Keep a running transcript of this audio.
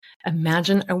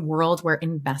Imagine a world where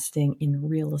investing in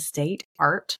real estate,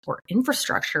 art, or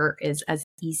infrastructure is as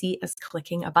easy as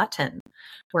clicking a button,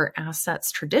 where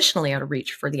assets traditionally out of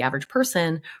reach for the average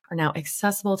person are now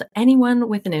accessible to anyone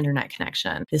with an internet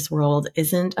connection. This world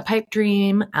isn't a pipe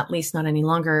dream, at least not any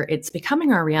longer. It's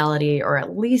becoming our reality, or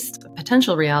at least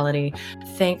potential reality,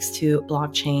 thanks to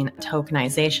blockchain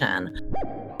tokenization.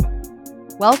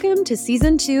 Welcome to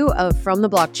Season 2 of From the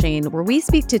Blockchain, where we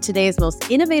speak to today's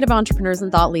most innovative entrepreneurs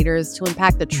and thought leaders to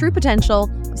impact the true potential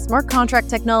of smart contract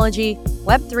technology,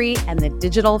 Web3, and the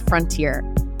digital frontier.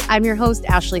 I'm your host,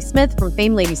 Ashley Smith from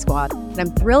Fame Lady Squad, and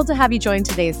I'm thrilled to have you join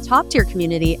today's top-tier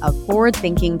community of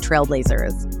forward-thinking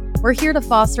trailblazers. We're here to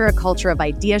foster a culture of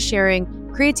idea sharing,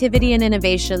 creativity, and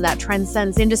innovation that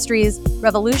transcends industries,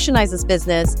 revolutionizes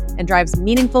business, and drives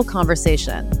meaningful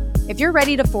conversation. If you're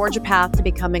ready to forge a path to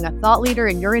becoming a thought leader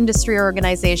in your industry or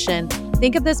organization,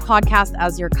 think of this podcast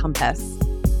as your compass.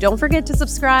 Don't forget to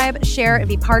subscribe, share, and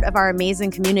be part of our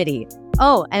amazing community.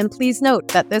 Oh, and please note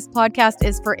that this podcast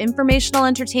is for informational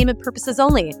entertainment purposes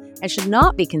only and should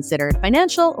not be considered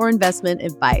financial or investment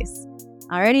advice.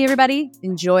 Alrighty, everybody,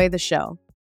 enjoy the show.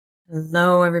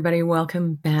 Hello, everybody.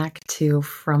 Welcome back to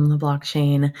From the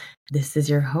Blockchain. This is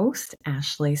your host,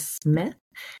 Ashley Smith,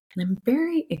 and I'm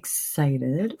very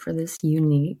excited for this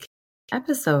unique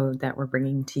episode that we're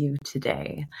bringing to you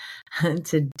today.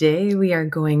 Today, we are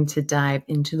going to dive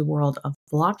into the world of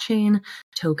blockchain,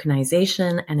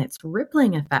 tokenization, and its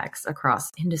rippling effects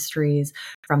across industries,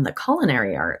 from the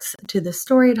culinary arts to the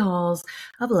storied halls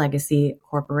of legacy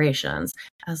corporations,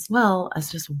 as well as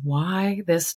just why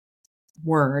this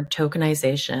word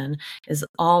tokenization is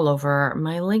all over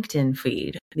my LinkedIn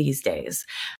feed these days.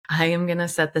 I am going to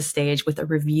set the stage with a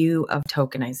review of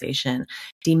tokenization,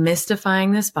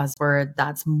 demystifying this buzzword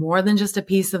that's more than just a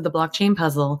piece of the blockchain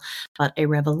puzzle, but a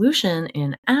revolution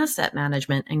in asset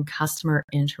management and customer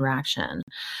interaction.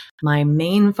 My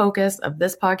main focus of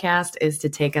this podcast is to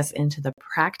take us into the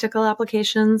practical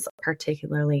applications,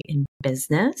 particularly in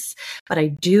business, but I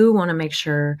do want to make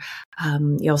sure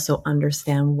you also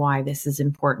understand why this is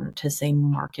important to, say,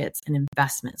 markets and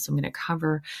investments. So I'm going to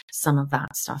cover some of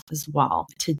that stuff as well.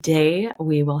 Today,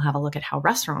 we will have a look at how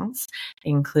restaurants,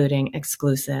 including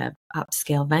exclusive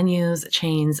upscale venues,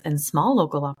 chains, and small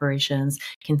local operations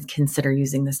can consider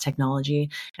using this technology.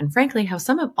 And frankly, how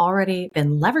some have already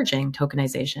been leveraging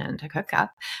tokenization to cook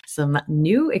up some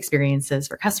new experiences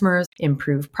for customers,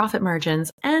 improve profit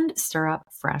margins, and stir up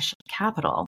fresh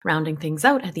capital. Rounding things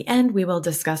out at the end, we will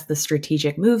discuss the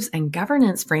strategic moves and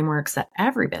governance frameworks that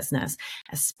every business,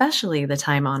 especially the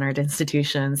time-honored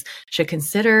institutions, should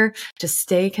consider to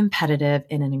stay competitive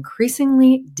in an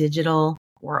increasingly digital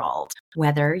world.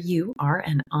 Whether you are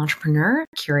an entrepreneur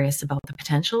curious about the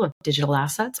potential of digital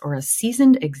assets or a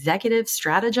seasoned executive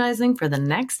strategizing for the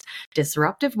next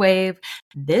disruptive wave,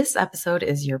 this episode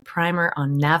is your primer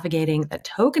on navigating the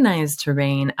tokenized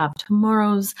terrain of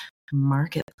tomorrow's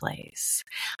marketplace.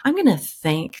 I'm going to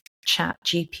thank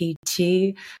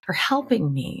ChatGPT for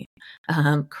helping me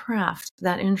craft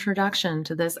that introduction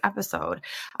to this episode.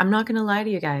 I'm not going to lie to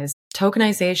you guys.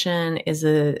 Tokenization is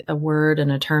a word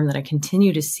and a term that I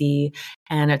continue to see,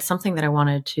 and it's something that I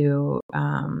wanted to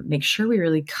make sure we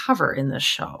really cover in this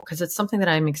show, because it's something that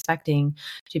I'm expecting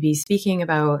to be speaking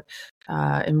about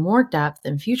in more depth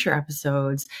in future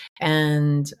episodes.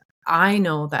 And I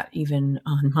know that even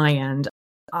on my end,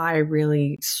 I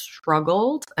really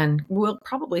struggled and will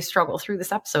probably struggle through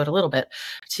this episode a little bit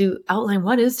to outline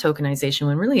what is tokenization,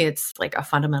 when really it's like a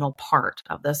fundamental part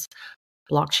of this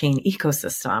blockchain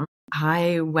ecosystem.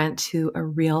 I went to a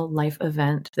real life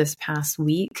event this past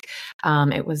week.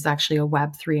 It was actually a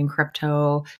Web3 and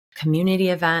crypto community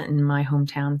event in my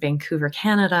hometown, Vancouver,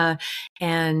 Canada.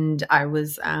 And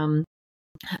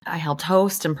I helped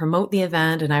host and promote the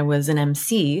event, and I was an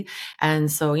MC.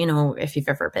 And so, if you've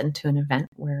ever been to an event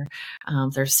where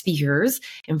there's speakers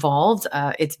involved,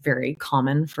 it's very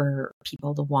common for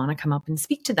people to want to come up and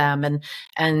speak to them.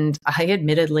 And I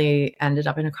admittedly ended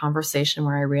up in a conversation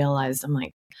where I realized, I'm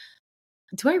like,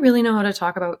 do I really know how to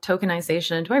talk about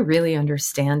tokenization? Do I really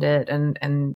understand it?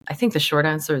 And I think the short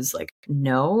answer is like,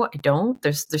 no, I don't.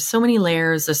 There's so many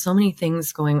layers. There's so many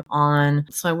things going on.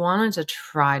 So I wanted to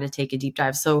try to take a deep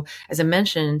dive. So as I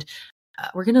mentioned,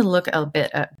 we're going to look a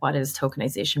bit at what is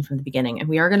tokenization from the beginning. And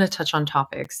we are going to touch on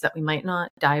topics that we might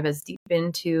not dive as deep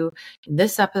into in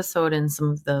this episode and some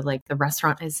of the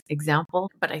restaurant as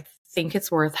example. But I think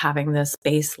it's worth having this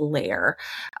base layer.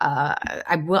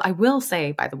 I will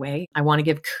say, by the way, I want to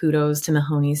give kudos to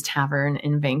Mahoney's Tavern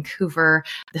in Vancouver.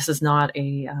 This is not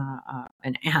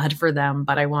an ad for them,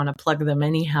 but I want to plug them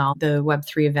anyhow. The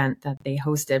Web3 event that they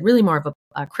hosted, really more of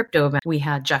a crypto event. We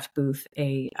had Jeff Booth,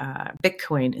 a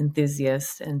Bitcoin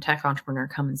enthusiast and tech entrepreneur,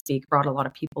 come and speak. Brought a lot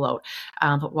of people out.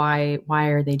 But why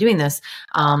are they doing this?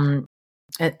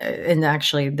 And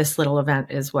actually, this little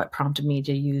event is what prompted me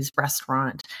to use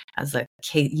restaurant as a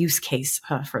use case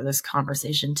for this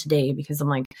conversation today, because I'm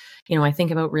like, I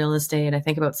think about real estate. I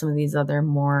think about some of these other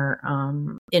more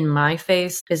in my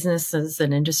face businesses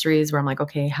and industries where I'm like,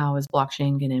 okay, how is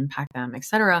blockchain going to impact them, et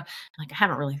cetera. Like, I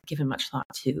haven't really given much thought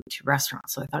to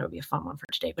restaurants. So I thought it would be a fun one for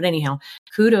today. But anyhow,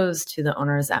 kudos to the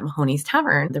owners at Mahoney's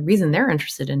Tavern. The reason they're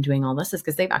interested in doing all this is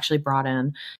because they've actually brought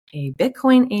in a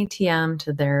Bitcoin ATM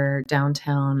to their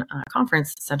downtown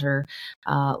conference center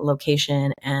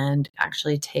location, and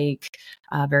actually take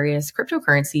various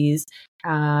cryptocurrencies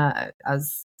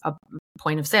as a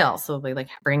point of sale. So they like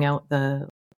bring out the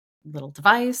little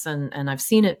device, and I've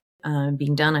seen it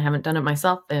being done. I haven't done it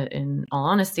myself, in all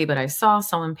honesty, but I saw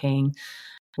someone paying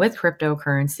with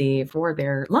cryptocurrency for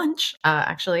their lunch,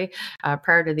 actually,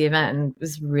 prior to the event, and it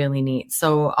was really neat.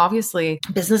 So obviously,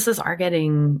 businesses are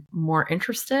getting more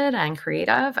interested and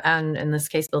creative, and in this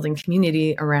case, building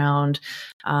community around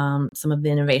some of the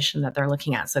innovation that they're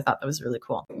looking at. So I thought that was really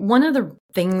cool. One of the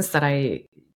things that I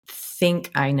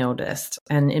think I noticed,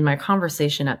 and in my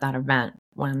conversation at that event,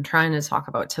 when trying to talk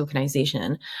about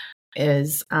tokenization,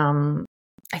 is I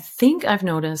think I've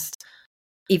noticed,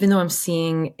 even though I'm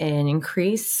seeing an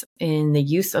increase in the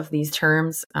use of these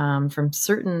terms from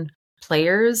certain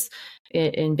players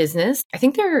in business, I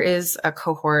think there is a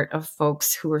cohort of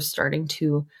folks who are starting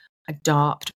to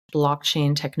adopt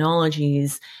blockchain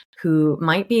technologies who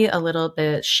might be a little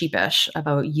bit sheepish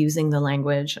about using the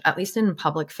language, at least in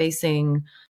public-facing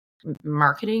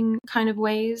marketing kind of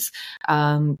ways,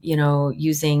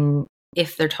 using,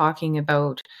 if they're talking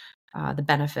about the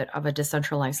benefit of a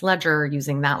decentralized ledger,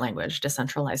 using that language,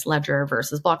 decentralized ledger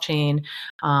versus blockchain.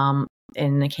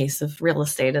 In the case of real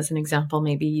estate, as an example,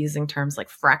 maybe using terms like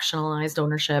fractionalized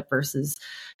ownership versus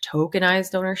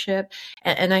tokenized ownership.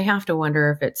 And I have to wonder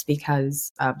if it's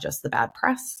because of just the bad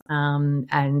press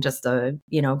and just a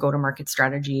go-to-market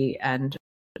strategy, and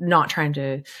not trying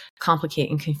to complicate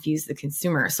and confuse the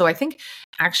consumer. So I think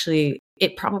actually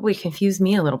it probably confused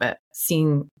me a little bit,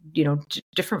 seeing,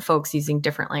 different folks using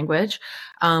different language.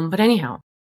 But anyhow,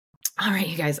 all right,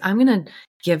 you guys, I'm going to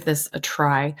give this a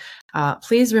try.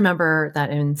 Please remember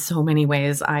that in so many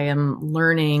ways, I am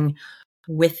learning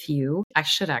with you. I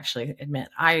should actually admit,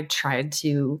 I tried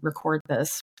to record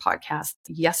this podcast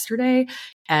yesterday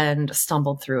and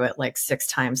stumbled through it like 6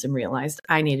 times and realized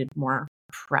I needed more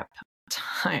prep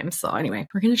time. So anyway,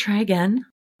 we're going to try again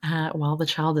while the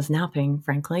child is napping,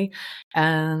 frankly,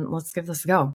 and let's give this a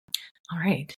go. All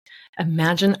right.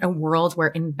 Imagine a world where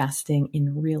investing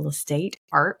in real estate,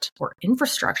 art, or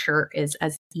infrastructure is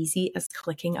as easy as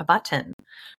clicking a button,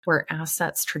 where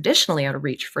assets traditionally out of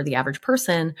reach for the average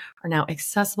person are now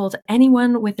accessible to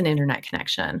anyone with an internet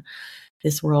connection.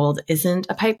 This world isn't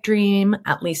a pipe dream,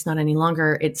 at least not any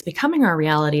longer. It's becoming our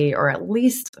reality, or at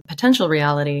least potential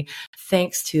reality,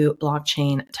 thanks to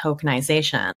blockchain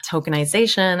tokenization.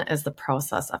 Tokenization is the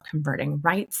process of converting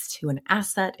rights to an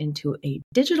asset into a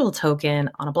digital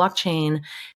token on a blockchain.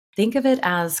 Think of it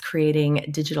as creating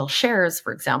digital shares,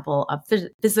 for example, of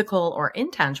physical or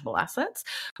intangible assets,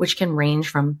 which can range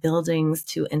from buildings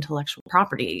to intellectual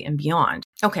property and beyond.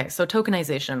 Okay, so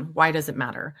tokenization, why does it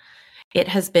matter? It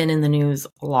has been in the news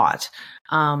a lot,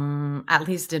 at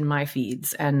least in my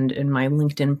feeds and in my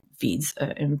LinkedIn feeds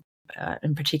in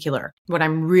particular. What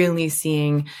I'm really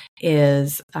seeing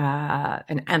is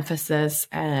an emphasis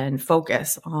and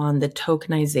focus on the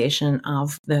tokenization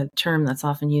of the term that's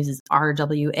often used as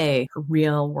RWA,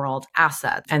 real world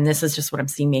asset. And this is just what I'm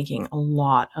seeing making a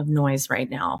lot of noise right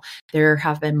now. There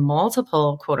have been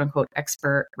multiple quote unquote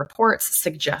expert reports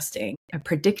suggesting a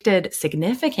predicted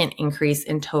significant increase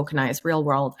in tokenized real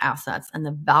world assets and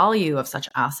the value of such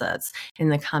assets in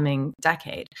the coming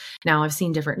decade. Now, I've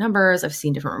seen different numbers, I've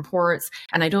seen different reports,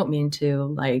 and I don't mean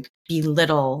to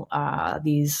belittle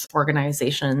these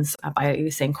organizations by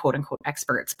saying quote unquote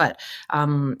experts, but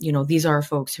these are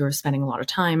folks who are spending a lot of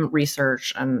time,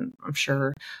 research, and I'm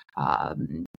sure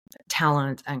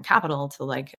talent and capital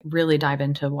to really dive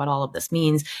into what all of this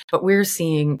means. But we're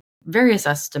seeing various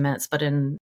estimates, but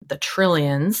in the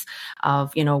trillions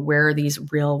of where these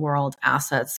real world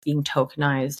assets being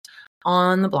tokenized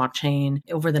on the blockchain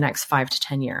over the next 5 to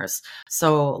 10 years.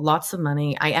 So lots of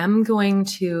money. I am going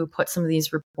to put some of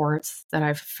these reports that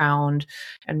I've found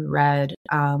and read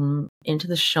into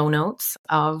the show notes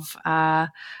of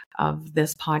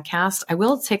this podcast. I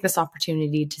will take this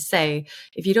opportunity to say,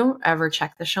 if you don't ever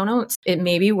check the show notes, it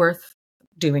may be worth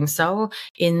doing so.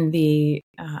 In the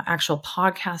actual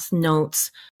podcast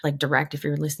notes, like direct, if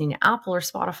you're listening to Apple or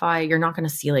Spotify, you're not going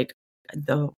to see like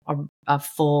a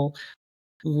full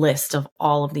list of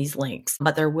all of these links,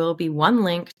 but there will be one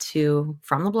link to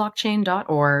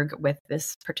fromtheblockchain.org with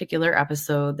this particular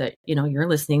episode that you're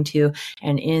listening to,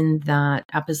 and in that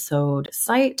episode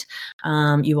site,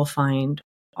 you will find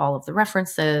all of the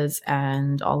references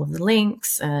and all of the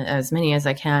links, as many as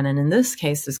I can. And in this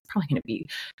case, there's probably going to be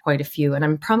quite a few, and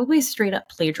I'm probably straight up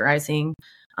plagiarizing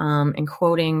and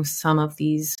quoting some of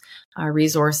these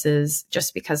resources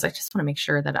just because I just want to make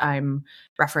sure that I'm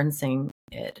referencing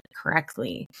it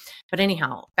correctly. But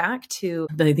anyhow, back to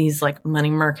these like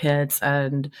money markets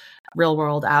and real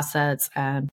world assets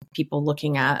and people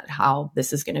looking at how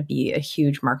this is going to be a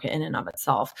huge market in and of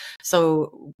itself.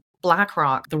 So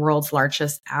BlackRock, the world's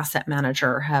largest asset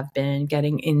manager, have been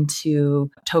getting into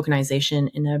tokenization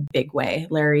in a big way.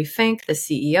 Larry Fink, the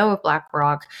CEO of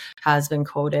BlackRock, has been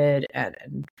quoted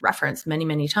and referenced many,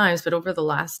 many times. But over the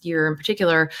last year in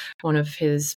particular, one of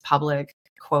his public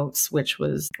quotes, which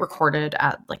was recorded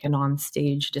at like an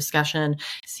on-stage discussion,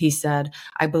 he said,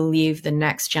 "I believe the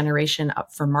next generation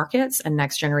up for markets and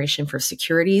next generation for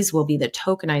securities will be the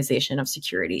tokenization of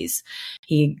securities."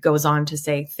 He goes on to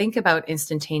say, "Think about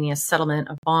instantaneous settlement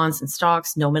of bonds and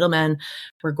stocks, no middlemen.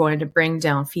 We're going to bring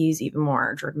down fees even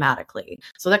more dramatically."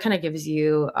 So that kind of gives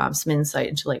you some insight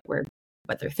into like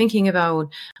what they're thinking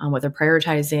about, what they're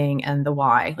prioritizing, and the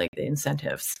why, like the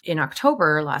incentives. In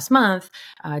October last month,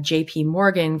 JP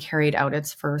Morgan carried out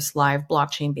its first live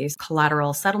blockchain-based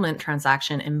collateral settlement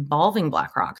transaction involving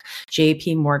BlackRock.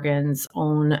 JP Morgan's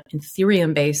own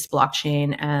Ethereum-based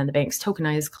blockchain and the bank's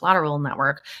tokenized collateral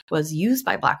network was used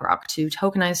by BlackRock to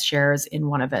tokenize shares in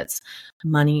one of its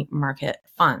money market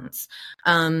funds.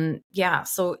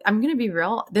 So I'm going to be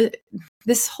real.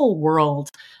 This whole world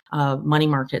of money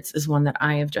markets is one that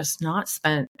I have just not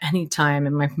spent any time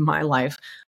in my life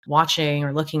watching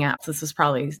or looking at. So this is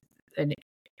probably an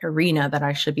arena that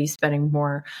I should be spending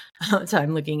more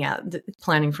time looking at,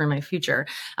 planning for my future.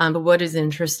 But what is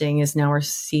interesting is now we're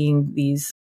seeing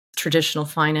these traditional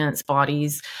finance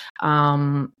bodies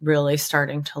really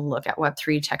starting to look at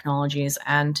Web3 technologies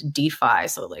and DeFi.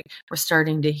 So like we're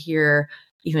starting to hear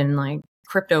even like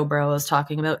crypto bros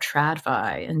talking about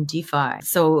TradFi and DeFi.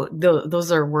 So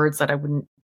those are words that I wouldn't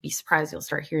be surprised you'll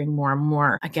start hearing more and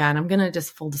more. Again, I'm going to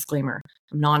just full disclaimer.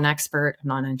 I'm not an expert. I'm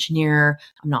not an engineer.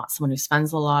 I'm not someone who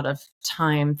spends a lot of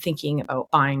time thinking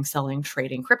about buying, selling,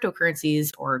 trading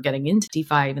cryptocurrencies or getting into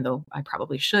DeFi, even though I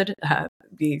probably should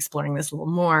be exploring this a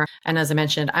little more. And as I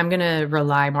mentioned, I'm going to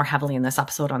rely more heavily in this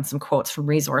episode on some quotes from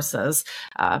resources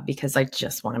because I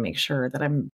just want to make sure that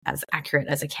I'm as accurate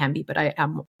as I can be, but I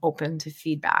am open to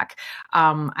feedback.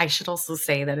 I should also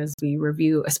say that as we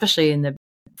review, especially in the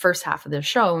first half of the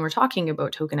show, when we're talking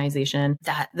about tokenization,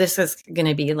 that this is going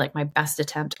to be like my best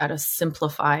attempt at a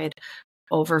simplified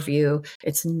overview.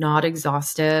 It's not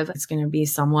exhaustive. It's going to be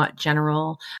somewhat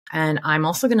general. And I'm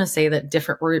also going to say that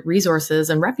different resources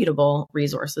and reputable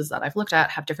resources that I've looked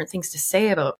at have different things to say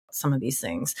about some of these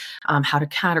things, how to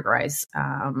categorize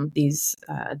these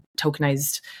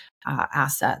tokenized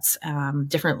assets,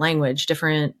 different language,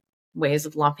 different ways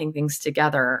of lumping things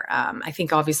together. I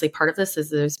think obviously part of this is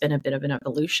there's been a bit of an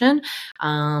evolution.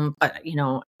 But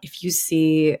if you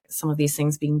see some of these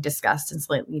things being discussed in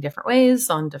slightly different ways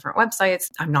on different websites,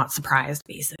 I'm not surprised,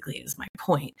 basically, is my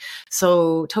point.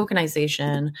 So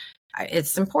tokenization,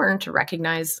 it's important to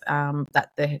recognize that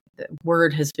the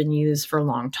word has been used for a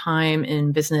long time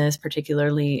in business,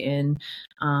 particularly in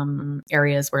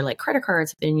areas where like credit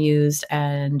cards have been used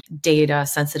and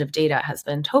sensitive data has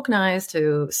been tokenized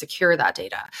to secure that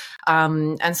data.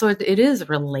 And so it is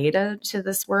related to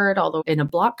this word, although in a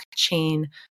blockchain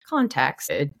context,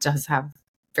 it does have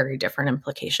very different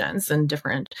implications and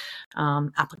different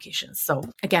applications. So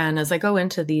again, as I go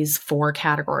into these 4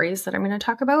 categories that I'm going to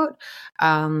talk about,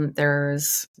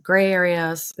 there's gray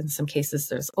areas. In some cases,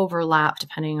 there's overlap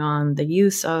depending on the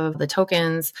use of the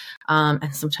tokens,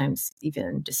 and sometimes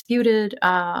even disputed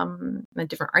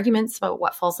different arguments about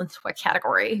what falls into what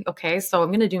category. Okay, so I'm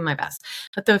going to do my best.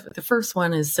 But the first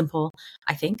one is simple,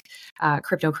 I think.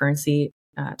 Cryptocurrency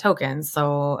tokens.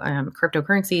 So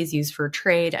cryptocurrency is used for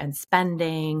trade and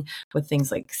spending, with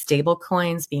things like stable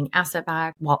coins being asset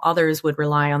backed, while others would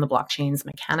rely on the blockchain's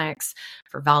mechanics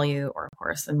for value, or of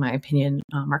course, in my opinion,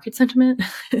 market sentiment.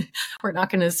 We're not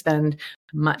going to spend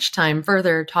much time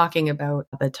further talking about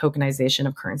the tokenization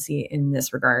of currency in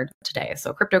this regard today.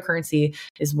 So cryptocurrency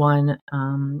is one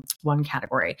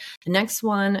category. The next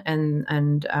one,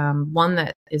 and one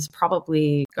that is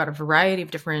probably got a variety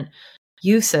of different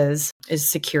uses, is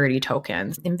security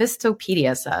tokens.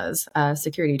 Investopedia says a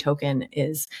security token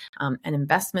is an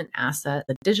investment asset,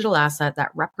 a digital asset that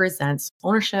represents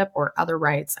ownership or other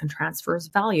rights and transfers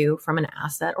value from an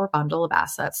asset or bundle of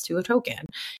assets to a token.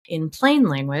 In plain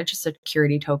language,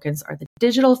 security tokens are the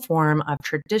digital form of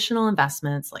traditional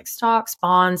investments like stocks,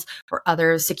 bonds, or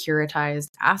other securitized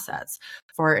assets.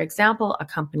 For example, a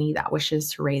company that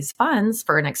wishes to raise funds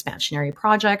for an expansionary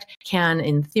project can,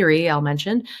 in theory, I'll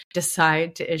mention,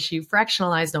 decide to issue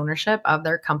fractionalized ownership of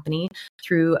their company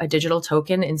through a digital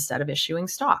token instead of issuing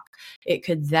stock. It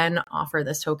could then offer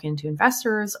this token to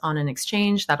investors on an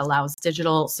exchange that allows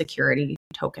digital security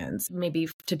tokens. Maybe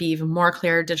to be even more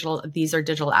clear, these are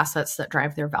digital assets that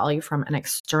drive their value from an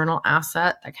external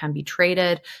asset that can be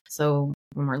traded. So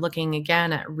when we're looking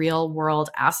again at real world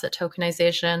asset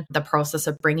tokenization, the process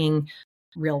of bringing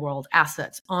real world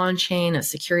assets on chain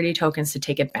as security tokens to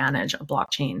take advantage of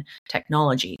blockchain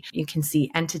technology. You can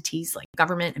see entities like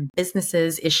government and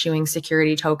businesses issuing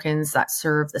security tokens that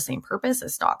serve the same purpose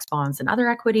as stocks, bonds, and other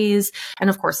equities. And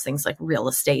of course, things like real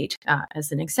estate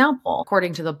as an example.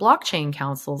 According to the Blockchain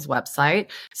Council's website,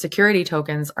 security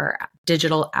tokens are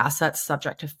digital assets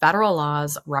subject to federal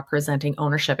laws representing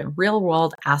ownership in real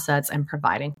world assets and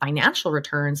providing financial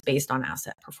returns based on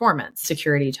asset performance.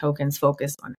 Security tokens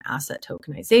focus on asset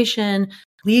tokenization,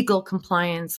 legal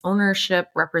compliance, ownership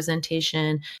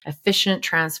representation, efficient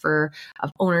transfer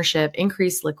of ownership,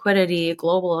 increased liquidity,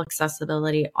 global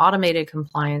accessibility, automated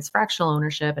compliance, fractional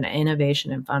ownership, and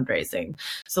innovation in fundraising.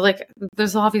 So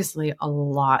there's obviously a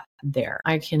lot there.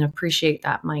 I can appreciate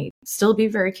that might still be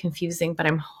very confusing, but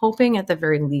I'm hoping at the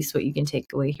very least what you can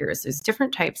take away here is there's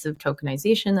different types of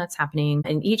tokenization that's happening,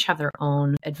 and each have their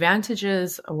own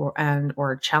advantages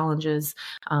or challenges,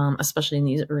 especially in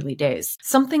these early days.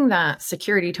 Something that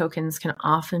security tokens can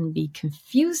often be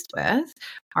confused with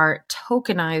are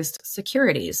tokenized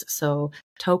securities. So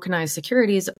tokenized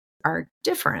securities are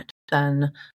different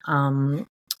than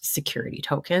security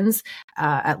tokens,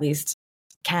 at least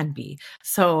can be.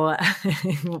 So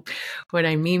what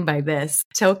I mean by this,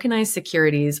 tokenized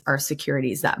securities are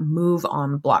securities that move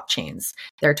on blockchains.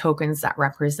 They're tokens that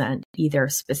represent either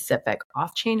specific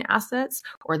off-chain assets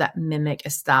or that mimic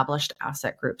established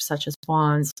asset groups such as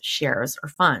bonds, shares, or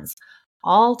funds.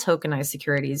 All tokenized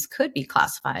securities could be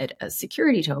classified as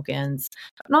security tokens,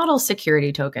 but not all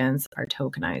security tokens are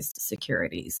tokenized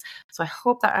securities. So I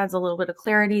hope that adds a little bit of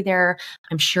clarity there.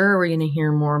 I'm sure we're going to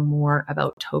hear more and more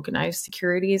about tokenized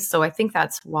securities. So I think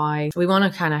that's why we want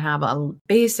to kind of have a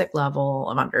basic level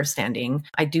of understanding.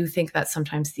 I do think that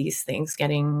sometimes these things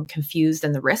getting confused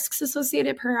and the risks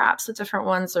associated perhaps with different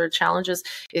ones or challenges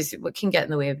is what can get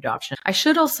in the way of adoption. I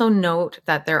should also note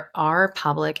that there are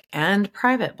public and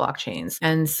private blockchains.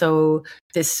 And so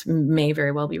this may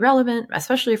very well be relevant,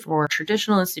 especially for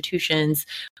traditional institutions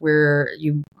where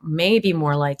you may be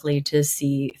more likely to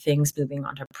see things moving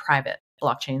onto private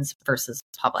blockchains versus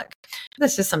public.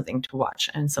 This is something to watch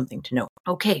and something to note.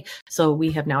 Okay, so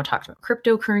we have now talked about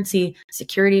cryptocurrency,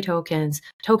 security tokens,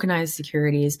 tokenized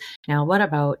securities. Now, what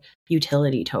about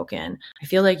utility token? I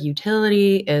feel like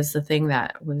utility is the thing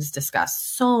that was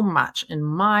discussed so much in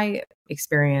my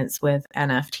experience with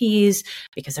NFTs,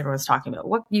 because everyone's talking about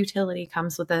what utility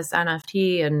comes with this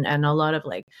NFT and a lot of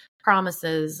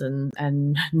promises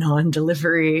and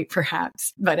non-delivery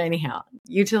perhaps. But anyhow,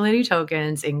 utility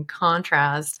tokens, in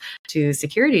contrast to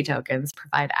security tokens,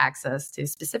 provide access to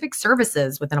specific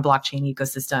services within a blockchain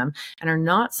ecosystem and are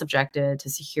not subjected to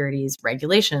securities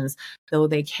regulations, though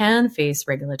they can face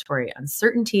regulatory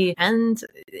uncertainty and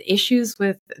issues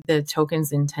with the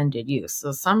token's intended use.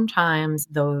 So sometimes,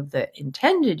 though the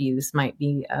intended use might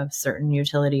be of certain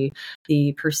utility,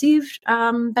 the perceived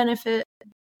benefit,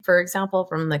 for example,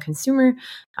 from the consumer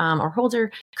or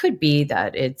holder, could be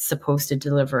that it's supposed to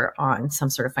deliver on some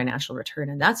sort of financial return.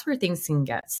 And that's where things can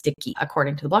get sticky.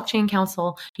 According to the Blockchain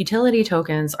Council, utility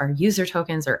tokens are user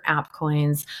tokens or app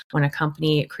coins. When a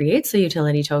company creates a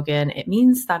utility token, it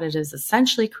means that it is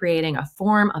essentially creating a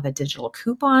form of a digital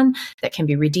coupon that can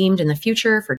be redeemed in the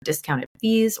future for discounted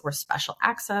fees or special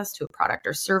access to a product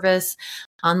or service.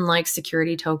 Unlike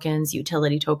security tokens,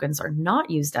 utility tokens are not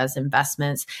used as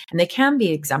investments, and they can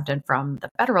be exempted from the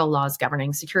federal laws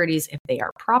governing securities if they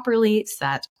are properly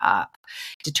set up.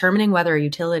 Determining whether a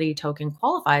utility token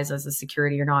qualifies as a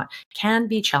security or not can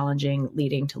be challenging,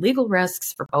 leading to legal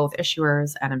risks for both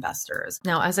issuers and investors.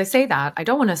 Now, as I say that, I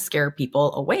don't want to scare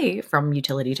people away from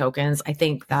utility tokens. I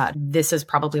think that this is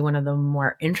probably one of the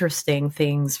more interesting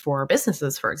things for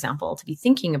businesses, for example, to be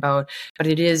thinking about, but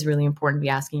it is really important to be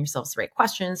asking yourselves the right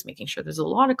questions, making sure there's a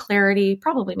lot of clarity,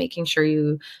 probably making sure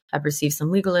you have received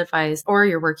some legal advice, or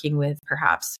you're working with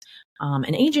perhaps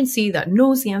an agency that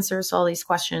knows the answers to all these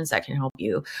questions that can help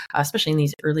you, especially in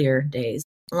these earlier days.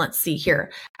 Let's see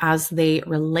here. As they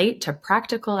relate to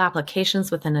practical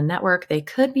applications within a network, they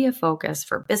could be a focus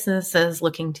for businesses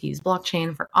looking to use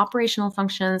blockchain for operational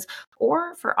functions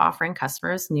or for offering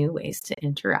customers new ways to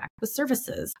interact with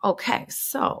services. Okay,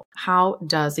 so how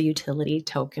does a utility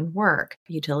token work?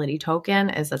 A utility token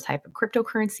is a type of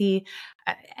cryptocurrency.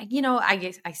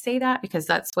 I say that because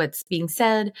that's what's being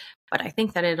said, but I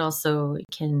think that it also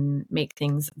can make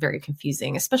things very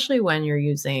confusing, especially when you're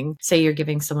using, say you're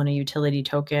giving someone a utility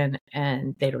token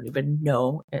and they don't even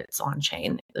know it's on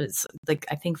chain. It's like,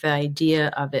 I think the idea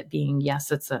of it being,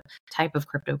 yes, it's a type of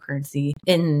cryptocurrency.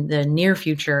 In the near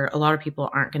future, a lot of people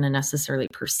aren't going to necessarily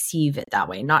perceive it that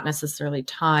way, not necessarily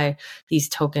tie these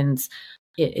tokens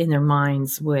in their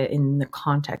minds in the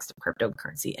context of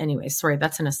cryptocurrency. Anyway, sorry,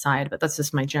 that's an aside, but that's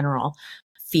just my general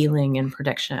feeling and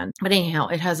prediction. But anyhow,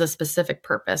 it has a specific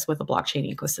purpose with a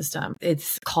blockchain ecosystem.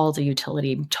 It's called a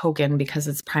utility token because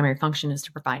its primary function is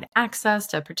to provide access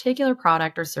to a particular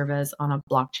product or service on a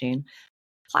blockchain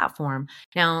platform.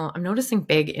 Now, I'm noticing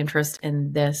big interest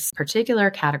in this particular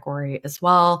category as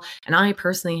well. And I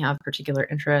personally have particular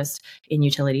interest in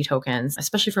utility tokens,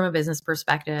 especially from a business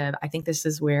perspective. I think this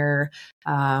is where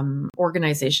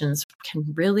organizations can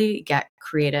really get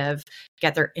creative,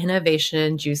 get their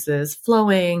innovation juices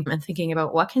flowing and thinking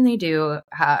about what can they do,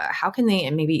 how can they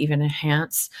maybe even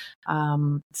enhance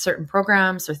certain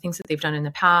programs or things that they've done in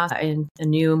the past in a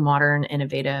new, modern,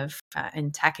 innovative,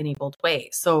 and tech-enabled way.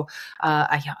 So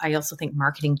I also think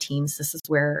marketing teams, this is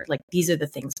where these are the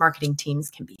things marketing teams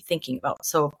can be thinking about.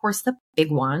 So of course, the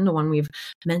big one, the one we've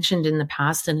mentioned in the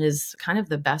past and is kind of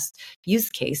the best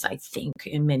use case, I think,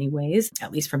 in many ways,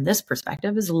 at least from this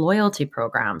perspective, is loyalty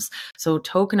programs. So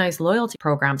tokenized loyalty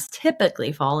programs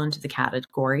typically fall into the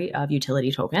category of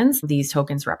utility tokens. These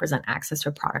tokens represent access to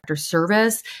a product or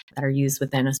service that are used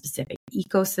within a specific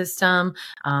ecosystem.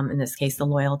 In this case, the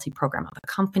loyalty program of the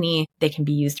company. They can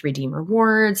be used to redeem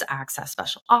rewards, access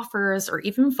special offers, or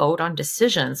even vote on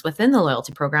decisions within the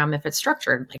loyalty program if it's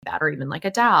structured like that, or even like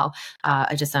a DAO,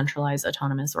 a decentralized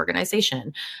autonomous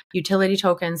organization. Utility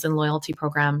tokens and loyalty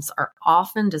programs are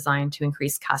often designed to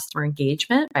increase customer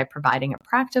engagement by providing a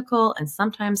practical and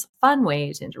sometimes fun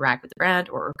way to interact with the brand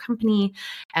or company.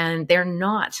 And they're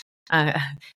not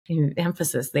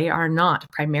emphasis, they are not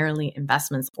primarily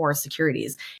investments or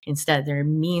securities. Instead, they're a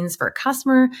means for a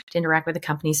customer to interact with the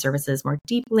company's services more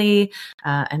deeply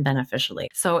and beneficially.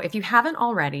 So if you haven't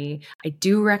already, I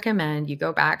do recommend you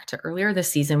go back to earlier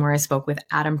this season where I spoke with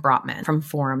Adam Brotman from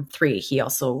Forum 3. He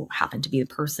also happened to be the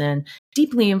person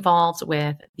deeply involved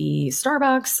with the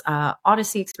Starbucks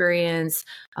Odyssey experience,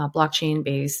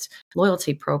 blockchain-based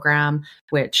loyalty program,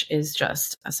 which is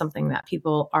just something that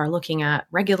people are looking at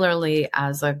regularly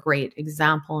as a great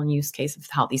example and use case of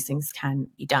how these things can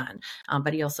be done.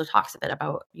 But he also talks a bit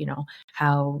about,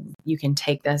 how you can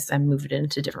take this and move it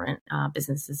into different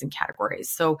businesses and categories.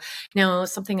 So now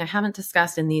something I haven't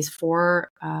discussed in these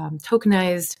four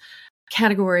tokenized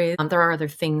categories. There are other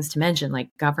things to mention, like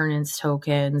governance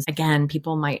tokens. Again,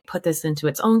 people might put this into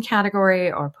its own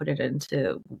category or put it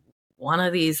into one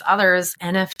of these others.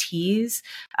 NFTs,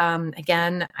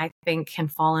 again, I think can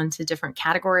fall into different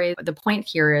categories. The point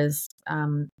here is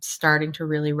starting to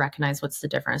really recognize what's the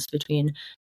difference between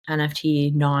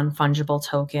NFT non-fungible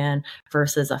token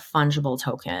versus a fungible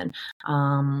token,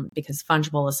 because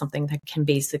fungible is something that can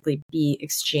basically be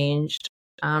exchanged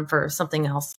for something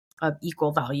else of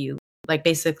equal value, like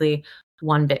basically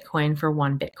one Bitcoin for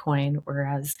one Bitcoin,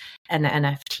 whereas an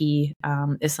NFT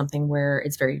is something where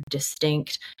it's very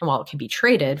distinct. And while it can be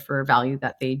traded for a value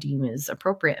that they deem is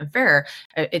appropriate and fair,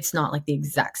 it's not like the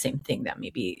exact same thing that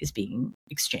maybe is being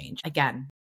exchanged. Again,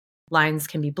 lines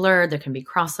can be blurred, there can be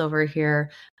crossover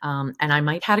here. And I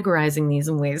might categorizing these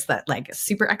in ways that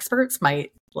super experts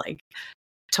might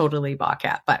totally balk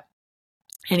at. But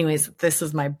anyways, this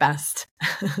is my best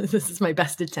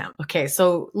attempt. Okay,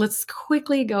 so let's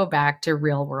quickly go back to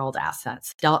real world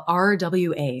assets.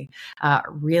 RWA,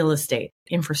 real estate,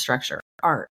 infrastructure,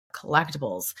 art,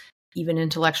 collectibles. even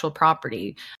intellectual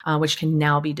property, which can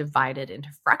now be divided into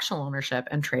fractional ownership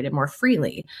and traded more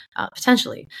freely,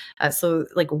 potentially. So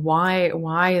like,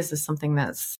 why is this something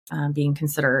that's being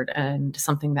considered and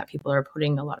something that people are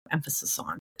putting a lot of emphasis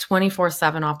on?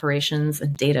 24/7 operations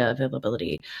and data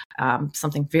availability,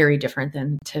 something very different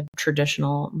than to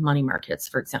traditional money markets,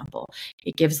 for example.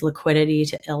 It gives liquidity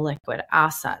to illiquid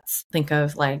assets. Think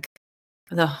of like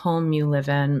the home you live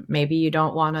in. Maybe you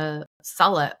don't want to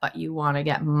sell it, but you want to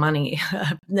get money.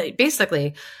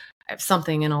 Basically,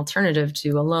 something, an alternative to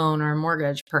a loan or a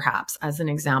mortgage, perhaps, as an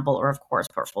example, or of course,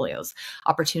 portfolios.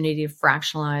 Opportunity to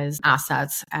fractionalize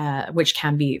assets, which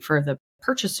can be for the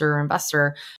purchaser or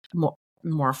investor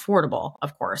more affordable,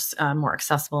 of course, more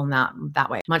accessible in that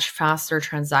way. Much faster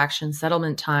transaction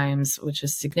settlement times, which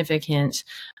is significant.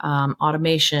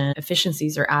 Automation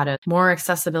efficiencies are added. More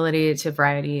accessibility to a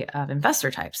variety of investor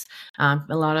types. A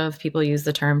lot of people use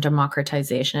the term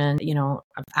democratization,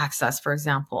 of access, for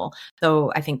example.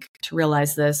 Though I think to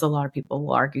realize this, a lot of people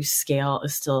will argue scale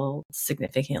is still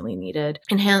significantly needed.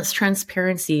 Enhanced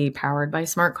transparency powered by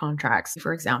smart contracts.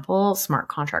 For example, smart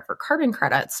contract for carbon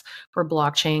credits, where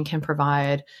blockchain can provide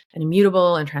an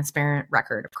immutable and transparent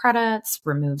record of credits,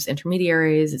 removes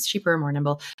intermediaries, it's cheaper, more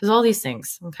nimble. There's all these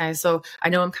things. Okay. So I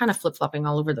know I'm kind of flip-flopping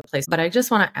all over the place, but I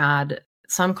just want to add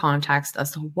some context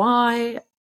as to why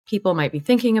people might be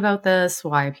thinking about this,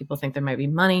 why people think there might be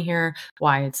money here,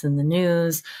 why it's in the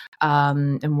news,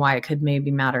 and why it could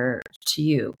maybe matter to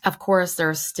you. Of course, there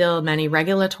are still many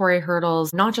regulatory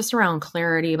hurdles, not just around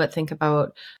clarity, but think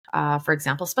about, for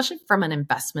example, especially from an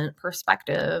investment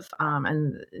perspective,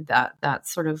 and that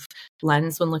sort of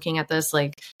lens when looking at this,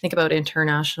 like think about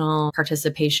international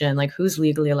participation, like who's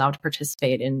legally allowed to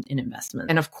participate in investment.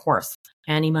 And of course,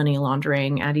 anti-money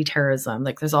laundering, anti-terrorism,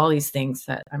 like there's all these things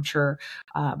that I'm sure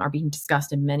are being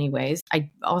discussed in many ways. I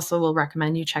also will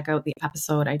recommend you check out the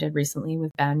episode I did recently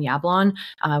with Ben Yablon,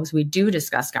 because we do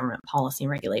discuss government policy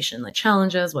and regulation, the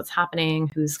challenges, what's happening,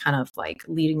 who's kind of like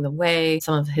leading the way,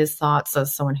 some of his thoughts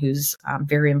as someone who's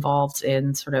very involved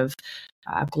in sort of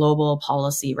global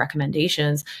policy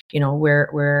recommendations,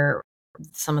 where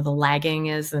some of the lagging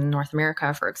is in North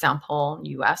America, for example,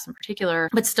 US in particular.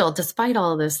 But still, despite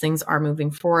all of this, things are moving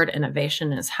forward.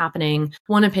 Innovation is happening.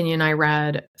 One opinion I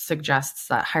read suggests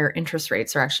that higher interest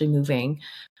rates are actually moving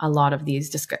a lot of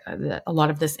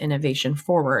this innovation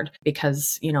forward,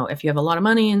 because, if you have a lot of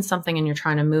money in something and you're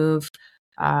trying to move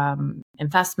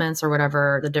investments or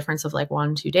whatever, the difference of like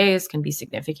 1-2 days can be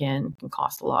significant, can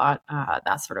cost a lot,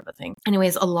 that sort of a thing.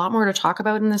 Anyways, a lot more to talk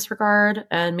about in this regard,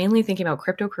 and mainly thinking about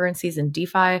cryptocurrencies and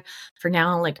DeFi. For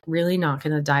now, like really not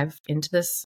going to dive into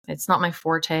this. It's not my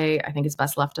forte. I think it's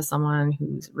best left to someone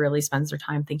who really spends their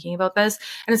time thinking about this.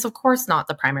 And it's of course not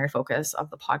the primary focus of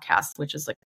the podcast, which is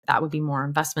like, that would be more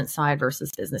investment side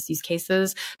versus business use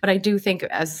cases. But I do think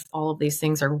as all of these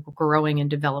things are growing and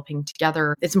developing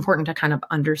together, it's important to kind of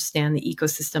understand the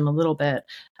ecosystem a little bit,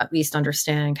 at least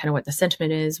understand kind of what the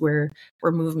sentiment is, where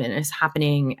movement is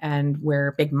happening, and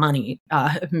where big money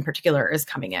in particular is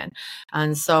coming in.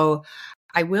 And so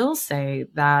I will say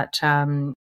that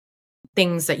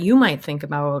things that you might think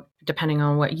about, depending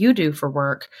on what you do for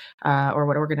work or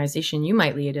what organization you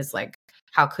might lead, is like,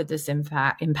 how could this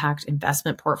impact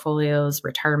investment portfolios,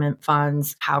 retirement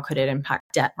funds? How could it impact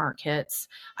debt markets?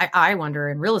 I wonder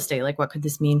in real estate, like what could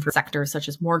this mean for sectors such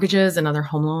as mortgages and other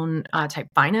home loan type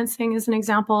financing as an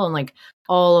example, and like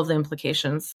all of the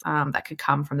implications that could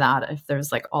come from that if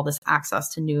there's like all this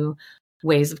access to new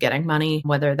ways of getting money,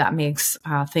 whether that makes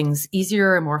things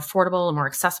easier and more affordable and more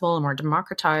accessible and more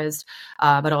democratized,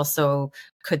 but also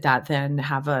could that then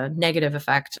have a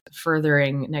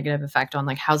furthering negative effect on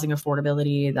like housing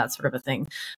affordability, that sort of a thing.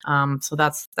 So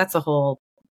that's a whole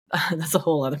that's a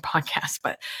whole other podcast,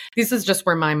 but this is just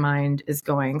where my mind is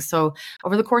going. So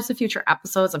over the course of future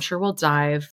episodes, I'm sure we'll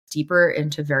dive deeper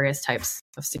into various types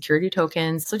of security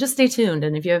tokens. So just stay tuned.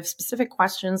 And if you have specific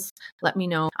questions, let me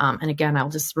know. And again, I'll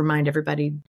just remind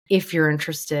everybody, if you're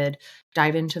interested,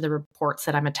 dive into the reports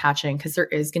that I'm attaching, because there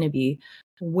is going to be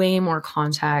way more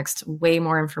context, way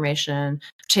more information,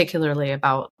 particularly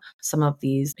about some of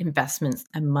these investments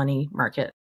and money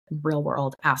market, real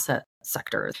world asset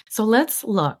sectors. So let's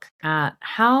look at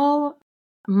how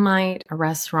might a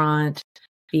restaurant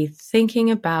be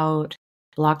thinking about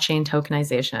blockchain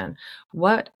tokenization.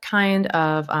 What kind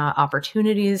of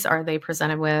opportunities are they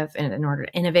presented with in order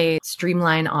to innovate,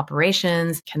 streamline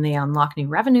operations? Can they unlock new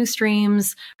revenue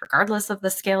streams regardless of the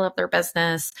scale of their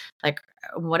business? Like,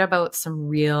 what about some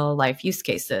real life use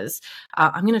cases?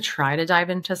 I'm going to try to dive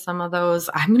into some of those.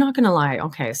 I'm not going to lie.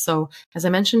 Okay, so as I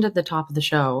mentioned at the top of the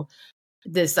show,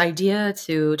 this idea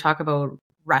to talk about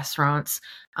restaurants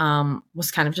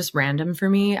was kind of just random for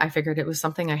me. I figured it was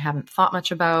something I hadn't thought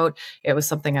much about. It was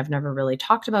something I've never really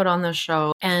talked about on this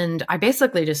show. And I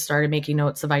basically just started making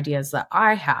notes of ideas that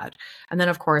I had. And then,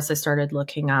 of course, I started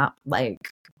looking up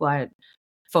like what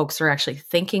folks are actually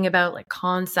thinking about, like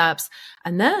concepts.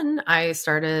 And then I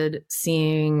started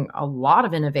seeing a lot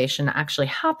of innovation actually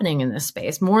happening in this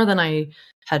space, more than I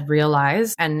had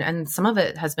realized. And some of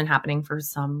it has been happening for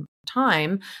some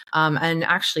time. And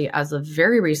actually, as of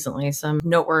very recently, some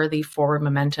noteworthy forward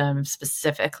momentum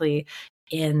specifically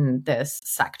in this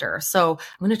sector. So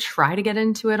I'm going to try to get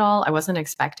into it all. I wasn't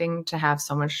expecting to have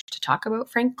so much to talk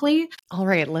about, frankly. All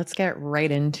right, let's get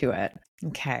right into it.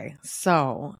 Okay,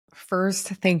 so first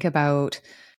think about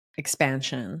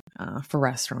expansion for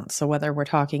restaurants. So whether we're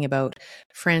talking about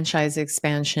franchise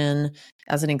expansion,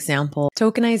 as an example,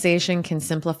 tokenization can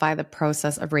simplify the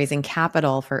process of raising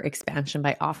capital for expansion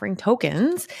by offering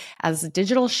tokens as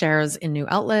digital shares in new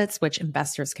outlets, which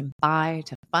investors can buy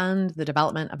to fund the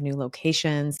development of new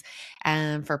locations.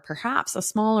 And for perhaps a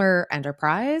smaller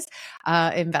enterprise,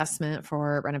 investment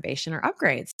for renovation or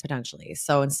upgrades potentially.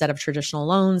 So instead of traditional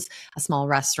loans, a small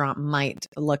restaurant might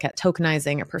look at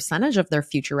tokenizing a percentage of their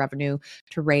future revenue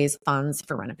to raise funds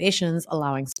for renovations,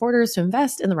 allowing supporters to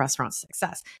invest in the restaurant's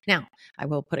success. Now, I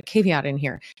will put a caveat in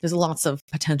here. There's lots of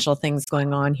potential things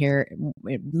going on here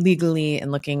legally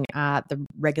and looking at the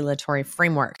regulatory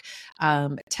framework.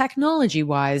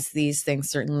 Technology-wise, these things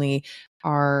certainly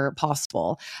are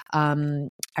possible.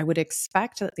 I would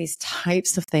expect that these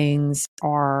types of things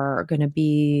are going to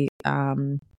be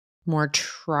more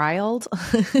trialed,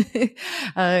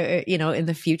 in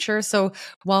the future. So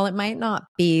while it might not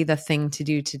be the thing to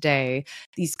do today,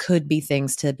 these could be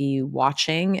things to be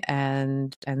watching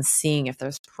and seeing if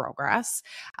there's progress.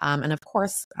 And of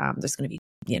course, there's going to be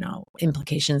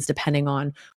implications depending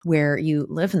on where you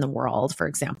live in the world. For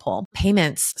example,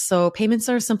 payments. So payments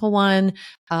are a simple one.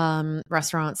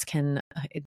 Restaurants can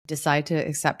decide to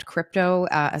accept crypto.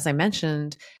 As I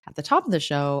mentioned at the top of the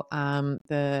show,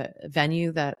 the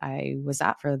venue that I was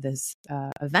at for this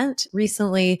event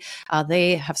recently,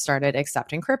 they have started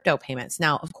accepting crypto payments.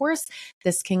 Now, of course,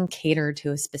 this can cater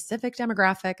to a specific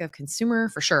demographic of consumer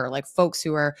for sure, like folks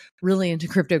who are really into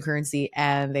cryptocurrency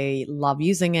and they love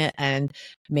using it and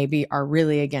maybe are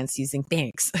really against using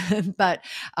banks. But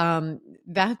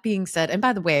that being said, and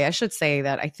by the way, I should say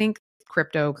that I think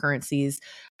cryptocurrencies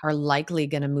are likely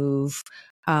going to move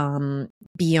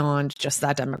beyond just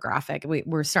that demographic.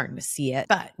 We're starting to see it.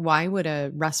 But why would a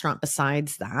restaurant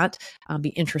besides that be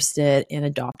interested in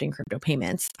adopting crypto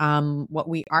payments? What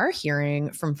we are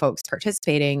hearing from folks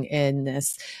participating in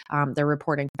this, they're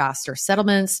reporting faster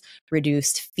settlements,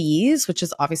 reduced fees, which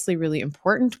is obviously really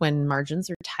important when margins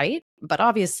are tight. But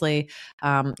obviously,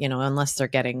 unless they're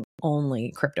getting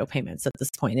only crypto payments at this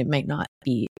point, it might not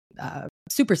be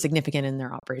super significant in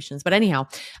their operations. But anyhow,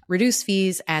 reduced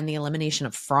fees and the elimination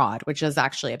of fraud, which is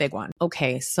actually a big one.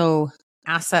 Okay, so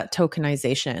asset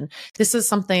tokenization. This is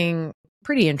something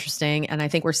pretty interesting. And I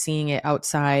think we're seeing it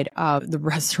outside of the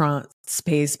restaurant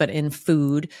space, but in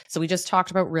food. So we just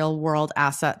talked about real world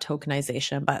asset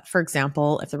tokenization. But for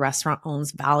example, if the restaurant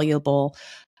owns valuable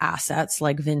assets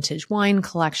like vintage wine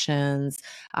collections,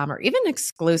 or even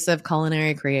exclusive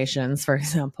culinary creations, for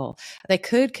example, they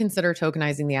could consider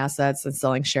tokenizing the assets and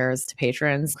selling shares to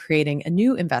patrons, creating a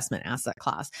new investment asset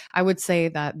class. I would say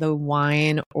that the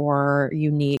wine or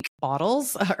unique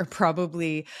bottles are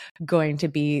probably going to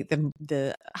be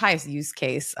the highest use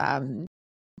case,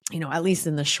 at least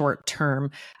in the short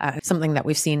term, something that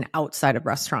we've seen outside of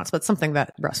restaurants, but something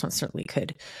that restaurants certainly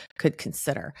could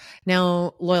consider.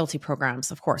 Now, loyalty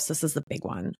programs, of course, this is the big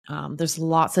one. There's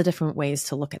lots of different ways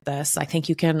to look at this. I think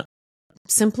you can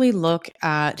simply look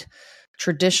at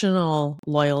traditional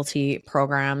loyalty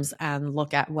programs and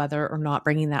look at whether or not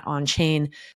bringing that on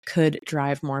chain could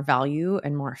drive more value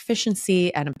and more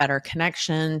efficiency and a better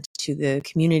connection to the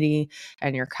community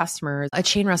and your customers. A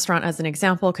chain restaurant, as an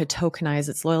example, could tokenize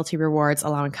its loyalty rewards,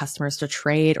 allowing customers to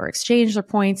trade or exchange their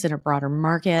points in a broader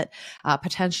market,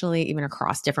 potentially even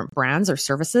across different brands or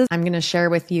services. I'm going to share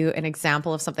with you an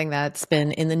example of something that's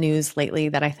been in the news lately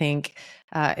that I think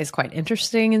is quite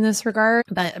interesting in this regard.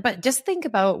 But just think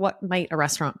about what might a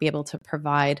restaurant be able to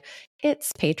provide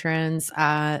its patrons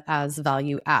as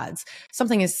value adds.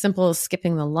 Something as simple as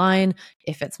skipping the line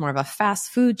if it's more of a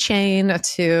fast food chain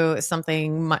to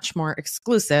something much more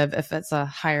exclusive if it's a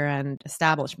higher end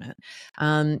establishment.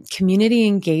 Community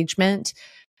engagement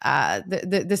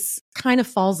this kind of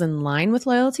falls in line with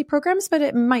loyalty programs, but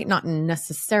it might not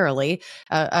necessarily.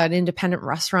 An independent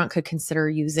restaurant could consider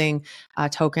using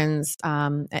tokens,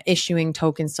 issuing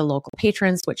tokens to local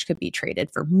patrons, which could be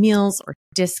traded for meals or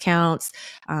discounts,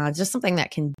 just something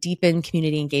that can deepen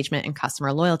community engagement and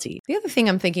customer loyalty. The other thing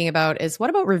I'm thinking about is, what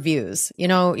about reviews? You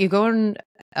know, you go on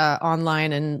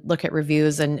online and look at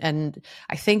reviews, and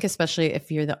I think especially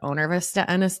if you're the owner of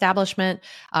an establishment,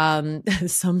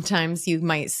 sometimes you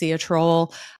might see a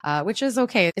troll, which is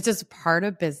okay. It's just part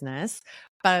of business.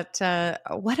 But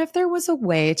what if there was a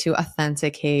way to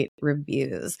authenticate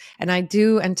reviews? And I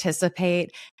do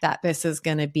anticipate that this is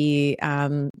going to be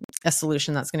a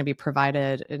solution that's going to be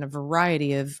provided in a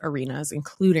variety of arenas,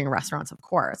 including restaurants, of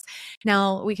course.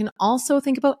 Now, we can also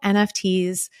think about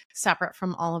NFTs separate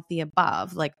from all of the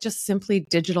above, like just simply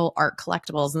digital art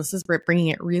collectibles. And this is bringing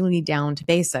it really down to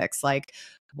basics. Like,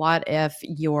 what if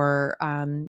your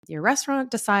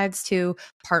restaurant decides to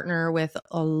partner with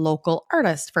a local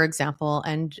artist, for example,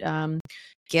 and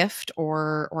gift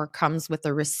or comes with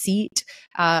a receipt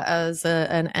as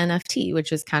an NFT,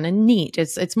 which is kind of neat.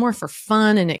 It's more for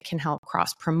fun, and it can help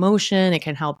cross promotion. It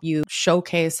can help you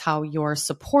showcase how you're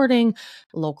supporting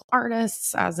local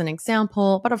artists, as an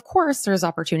example. But of course, there's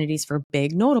opportunities for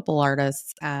big notable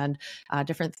artists and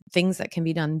different things that can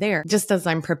be done there. Just as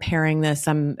I'm preparing this,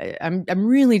 I'm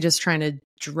really just trying to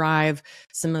drive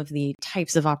some of the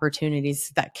types of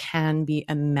opportunities that can be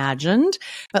imagined.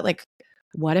 But like,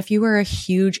 what if you were a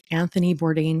huge Anthony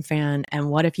Bourdain fan? And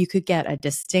what if you could get a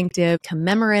distinctive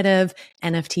commemorative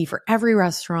NFT for every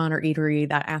restaurant or eatery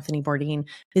that Anthony Bourdain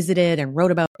visited and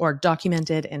wrote about or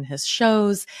documented in his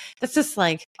shows? That's just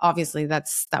like, obviously that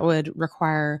would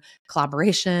require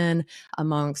collaboration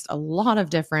amongst a lot of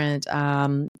different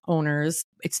owners.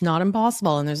 It's not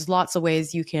impossible. And there's lots of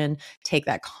ways you can take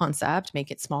that concept,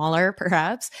 make it smaller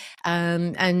perhaps,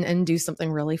 and do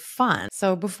something really fun.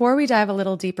 So before we dive a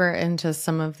little deeper into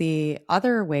some of the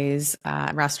other ways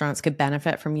restaurants could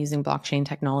benefit from using blockchain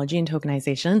technology and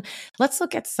tokenization, let's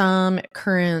look at some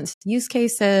current use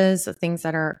cases, things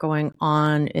that are going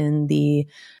on in the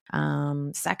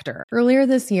sector. Earlier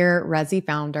this year, Resy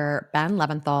founder Ben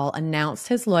Leventhal announced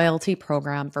his loyalty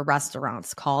program for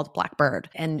restaurants called Blackbird,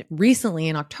 and recently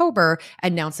in October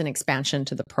announced an expansion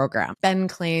to the program. Ben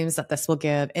claims that this will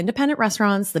give independent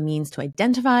restaurants the means to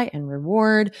identify and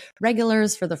reward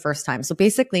regulars for the first time. So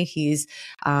basically, he's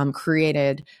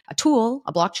created a tool,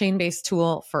 a blockchain-based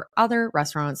tool for other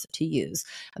restaurants to use.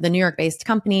 The New York-based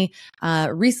company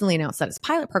recently announced that its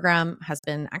pilot program has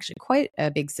been actually quite a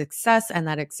big success, and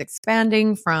that it's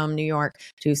expanding from New York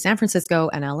to San Francisco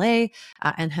and LA,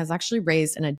 and has actually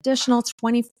raised an additional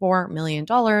 $24 million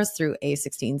through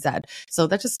A16Z. So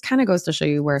that just kind of goes to show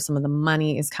you where some of the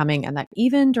money is coming, and that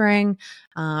even during,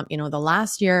 the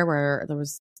last year where there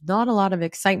was not a lot of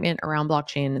excitement around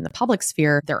blockchain in the public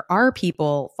sphere, there are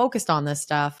people focused on this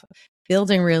stuff,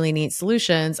 building really neat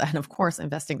solutions, and of course,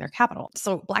 investing their capital.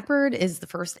 So Blackbird is the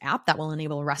first app that will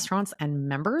enable restaurants and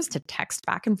members to text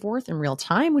back and forth in real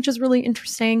time, which is really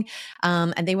interesting.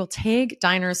 And they will tag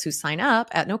diners who sign up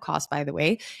at no cost, by the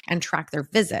way, and track their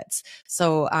visits.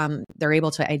 So they're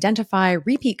able to identify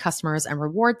repeat customers and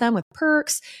reward them with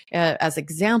perks. As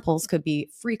examples could be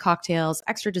free cocktails,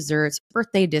 extra desserts,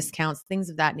 birthday discounts, things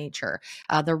of that nature.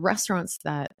 The restaurants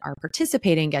that are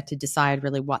participating get to decide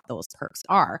really what those perks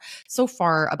are. So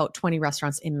far, about 20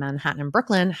 restaurants in Manhattan and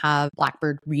Brooklyn have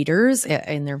Blackbird readers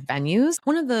in their venues.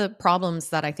 One of the problems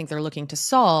that I think they're looking to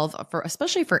solve,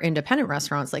 especially for independent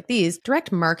restaurants like these,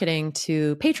 direct marketing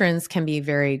to patrons can be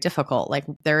very difficult. Like,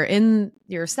 they're in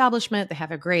your establishment, they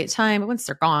have a great time, but once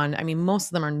they're gone, I mean, most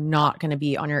of them are not going to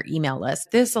be on your email list.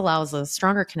 This allows a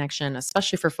stronger connection,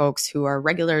 especially for folks who are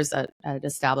regulars at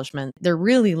establishment. They're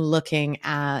really looking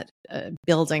at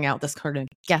building out this kind of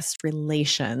guest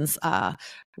relations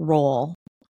role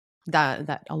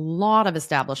that a lot of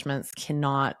establishments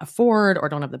cannot afford or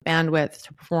don't have the bandwidth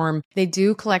to perform. They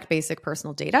do collect basic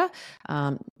personal data,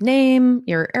 name,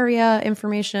 your area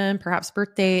information, perhaps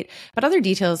birth date, but other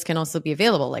details can also be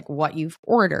available, like what you've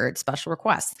ordered, special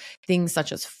requests, things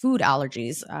such as food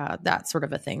allergies, that sort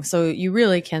of a thing. So you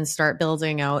really can start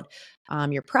building out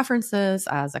your preferences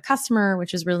as a customer,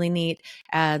 which is really neat.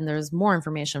 And there's more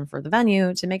information for the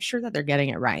venue to make sure that they're getting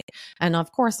it right. And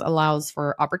of course, allows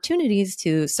for opportunities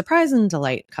to surprise and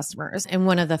delight customers. And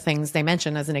one of the things they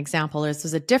mentioned as an example is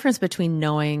there's a difference between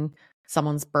knowing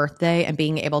someone's birthday and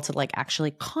being able to like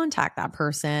actually contact that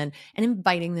person and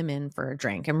inviting them in for a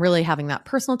drink and really having that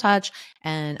personal touch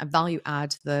and a value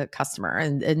add to the customer.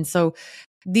 And so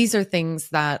these are things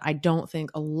that I don't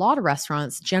think a lot of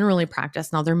restaurants generally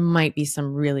practice. Now, there might be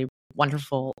some really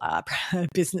wonderful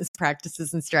business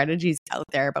practices and strategies out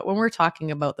there. But when we're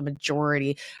talking about the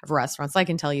majority of restaurants, I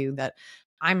can tell you that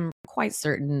I'm quite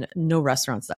certain no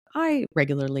restaurants that I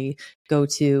regularly go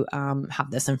to have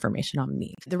this information on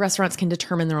me. The restaurants can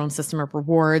determine their own system of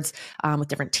rewards with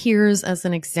different tiers, as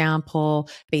an example,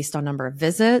 based on number of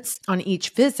visits. On each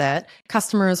visit,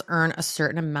 customers earn a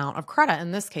certain amount of credit.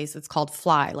 In this case, it's called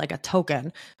Fly, like a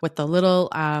token with the little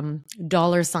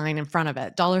dollar sign in front of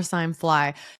it, dollar sign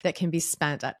Fly, that can be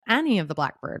spent at any of the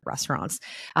Blackbird restaurants.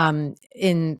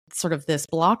 In sort of this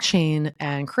blockchain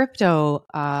and crypto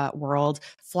world,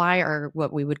 Fly are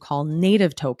what we would call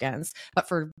native tokens. But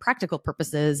for practical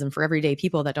purposes and for everyday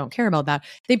people that don't care about that,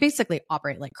 they basically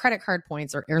operate like credit card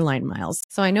points or airline miles.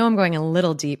 So I know I'm going a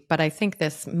little deep, but I think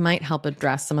this might help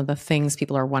address some of the things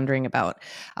people are wondering about.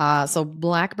 So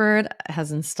Blackbird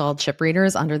has installed chip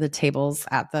readers under the tables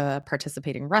at the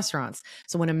participating restaurants.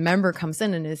 So when a member comes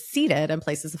in and is seated and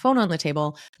places a phone on the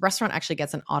table, the restaurant actually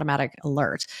gets an automatic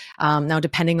alert. Now,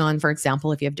 depending on, for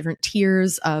example, if you have different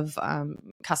tiers of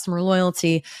customer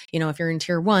loyalty, if you're in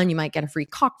tier 1, you might get a free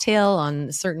cocktail on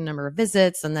a certain number of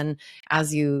visits. And then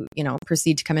as you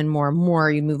proceed to come in more and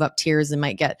more, you move up tiers and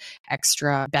might get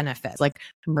extra benefits like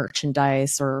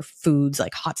merchandise or foods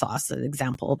like hot sauce, an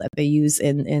example that they use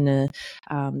in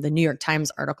the New York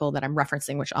Times article that I'm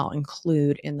referencing, which I'll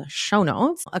include in the show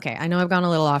notes. Okay, I know I've gone a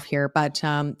little off here, but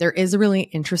there is a really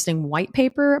interesting white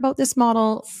paper about this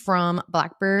model from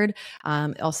Blackbird.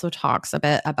 It also talks a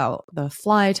bit about the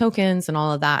Fly tokens and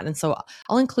all of that. And so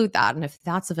I'll include that. And if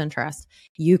that's of interest,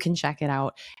 you can check it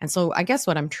out. And so I guess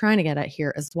what I'm trying to get at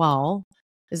here as well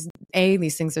is A,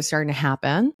 these things are starting to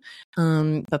happen.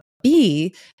 But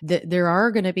B, there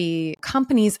are going to be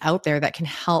companies out there that can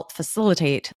help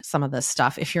facilitate some of this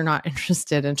stuff if you're not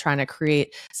interested in trying to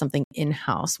create something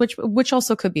in-house, which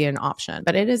also could be an option.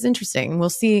 But it is interesting. We'll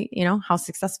see, how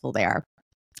successful they are.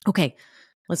 Okay,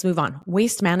 let's move on.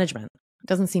 Waste management.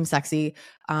 Doesn't seem sexy,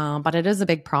 but it is a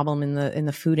big problem in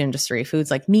the food industry. Foods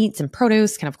like meats and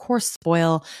produce can, of course,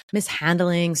 spoil.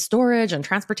 Mishandling, storage, and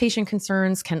transportation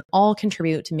concerns can all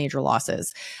contribute to major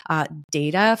losses.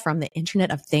 Data from the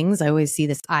Internet of Things, I always see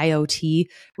this IoT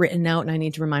written out, and I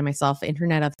need to remind myself,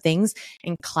 Internet of Things,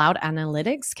 and cloud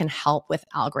analytics can help with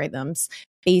algorithms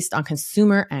based on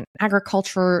consumer and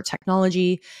agriculture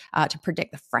technology to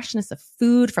predict the freshness of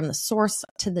food from the source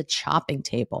to the chopping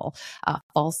table.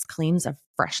 False claims of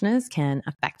freshness can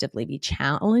effectively be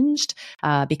challenged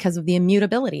because of the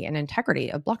immutability and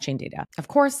integrity of blockchain data. Of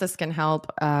course, this can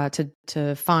help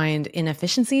to find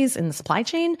inefficiencies in the supply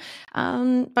chain,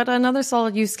 but another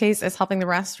solid use case is helping the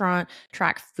restaurant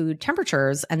track food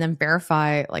temperatures and then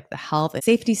verify like the health and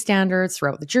safety standards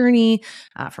throughout the journey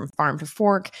from farm to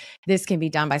fork. This can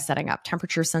be done by setting up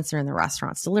temperature sensor in the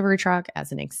restaurant's delivery truck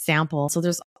as an example. So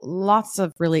there's lots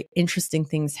of really interesting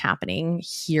things happening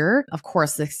here. Of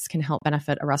course, this can help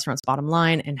benefit a restaurant's bottom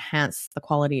line, enhance the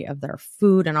quality of their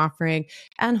food and offering,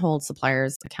 and hold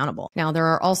suppliers accountable. Now, there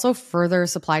are also further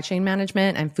supply chain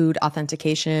management and food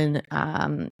authentication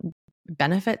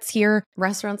benefits here.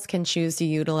 Restaurants can choose to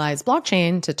utilize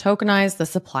blockchain to tokenize the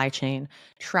supply chain,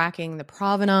 tracking the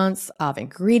provenance of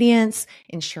ingredients,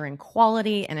 ensuring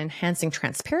quality, and enhancing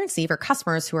transparency for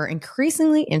customers who are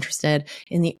increasingly interested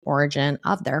in the origin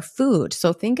of their food.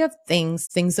 So think of things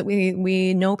that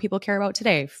we know people care about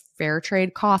today: fair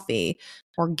trade coffee,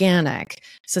 organic,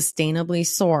 sustainably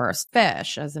sourced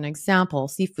fish, as an example,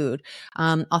 seafood,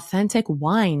 authentic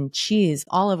wine, cheese,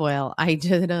 olive oil. I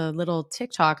did a little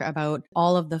TikTok about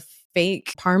all of the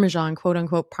fake Parmesan, quote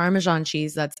unquote, Parmesan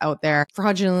cheese that's out there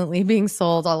fraudulently being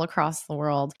sold all across the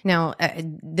world. Now,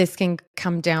 this can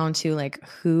come down to like,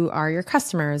 who are your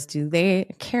customers? Do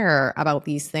they care about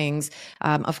these things?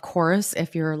 Of course,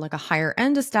 if you're like a higher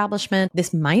end establishment,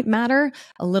 this might matter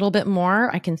a little bit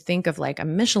more. I can think of like a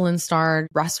Michelin-starred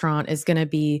restaurant is going to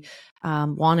be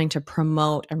wanting to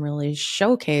promote and really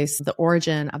showcase the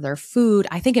origin of their food.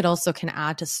 I think it also can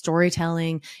add to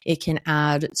storytelling. It can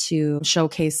add to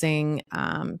showcasing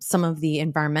some of the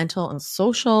environmental and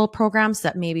social programs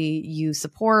that maybe you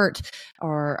support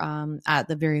or at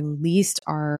the very least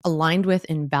are aligned with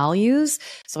in values.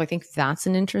 So I think that's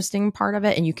an interesting part of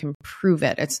it, and you can prove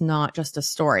it. It's not just a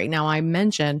story. Now, I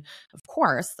mentioned, of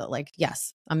course, that like,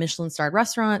 yes, a Michelin-starred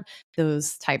restaurant,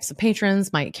 those types of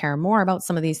patrons might care more about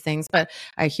some of these things. But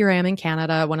here I am in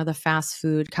Canada. One of the fast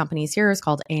food companies here is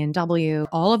called A&W.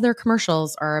 All of their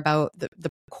commercials are about the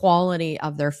quality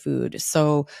of their food.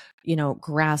 So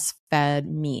grass-fed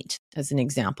meat as an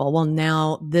example. Well,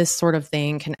 now this sort of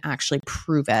thing can actually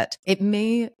prove it. It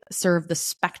may serve the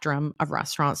spectrum of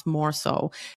restaurants more so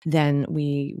than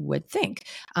we would think.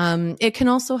 It can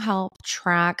also help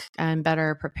track and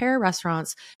better prepare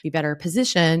restaurants, be better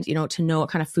positioned, to know what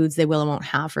kind of foods they will and won't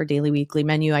have for daily, weekly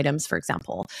menu items, for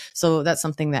example. So that's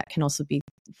something that can also be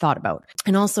thought about.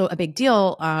 And also a big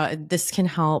deal, this can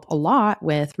help a lot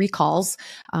with recalls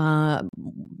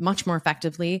much more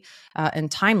effectively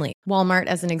and timely. Walmart,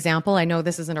 as an example, I know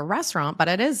this isn't a restaurant, but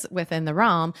it is within the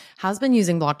realm, has been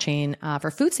using blockchain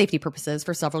for food safety purposes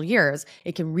for several years.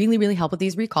 It can really, really help with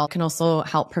these recalls. It can also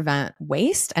help prevent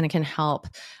waste, and it can help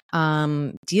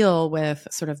deal with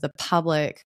sort of the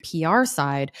public PR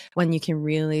side when you can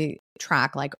really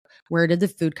track, like, where did the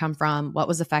food come from, what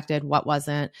was affected, what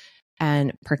wasn't,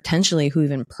 and potentially who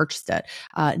even purchased it.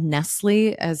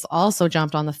 Nestle has also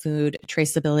jumped on the food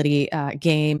traceability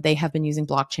game. They have been using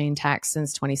blockchain tech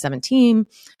since 2017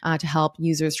 to help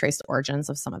users trace the origins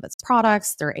of some of its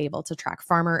products. They're able to track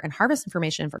farmer and harvest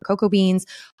information for cocoa beans,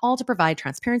 all to provide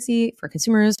transparency for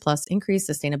consumers, plus increase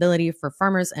sustainability for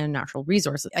farmers and natural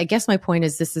resources. I guess my point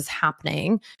is this is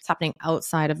happening. It's happening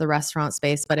outside of the restaurant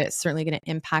space, but it's certainly going to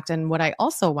impact. And what I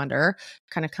also wonder,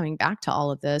 kind of coming back to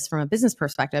all of this from a business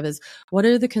perspective, is what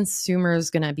are the consumers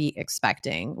going to be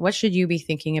expecting? What should you be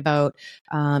thinking about,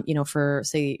 for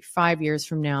say 5 years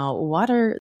from now? What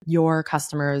are your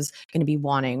customers going to be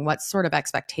wanting? What sort of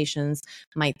expectations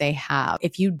might they have?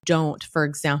 If you don't, for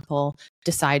example,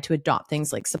 decide to adopt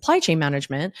things like supply chain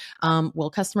management, will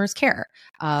customers care?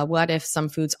 What if some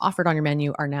foods offered on your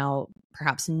menu are now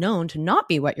perhaps known to not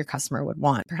be what your customer would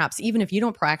want? Perhaps even if you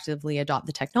don't proactively adopt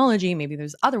the technology, maybe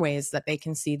there's other ways that they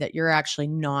can see that you're actually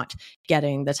not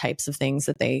getting the types of things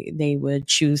that they would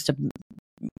choose to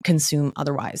consume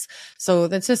otherwise. So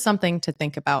that's just something to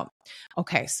think about.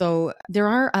 Okay, so there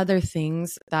are other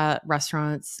things that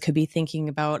restaurants could be thinking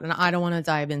about, and I don't want to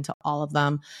dive into all of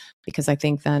them because I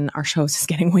think then our show is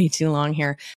getting way too long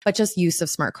here, but just use of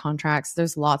smart contracts.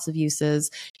 There's lots of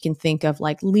uses. You can think of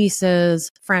like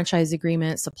leases, franchise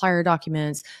agreements, supplier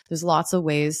documents. There's lots of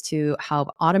ways to help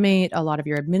automate a lot of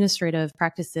your administrative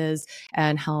practices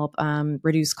and help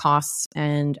reduce costs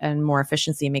and more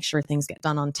efficiency, make sure things get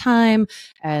done on time,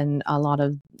 and a lot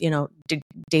of,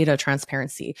 data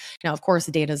transparency. Now, of course,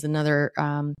 data is another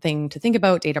thing to think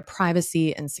about, data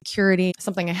privacy and security.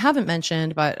 Something I haven't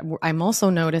mentioned, but I'm also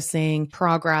noticing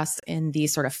progress in the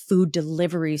sort of food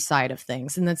delivery side of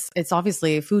things. And it's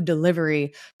obviously food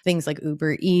delivery, things like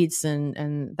Uber Eats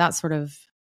and that sort of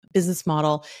business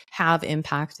model have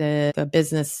impacted the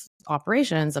business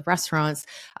operations of restaurants.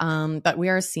 But we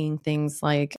are seeing things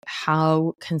like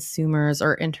how consumers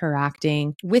are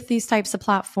interacting with these types of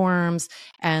platforms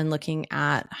and looking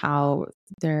at how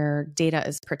their data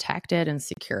is protected and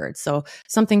secured. So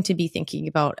something to be thinking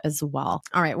about as well.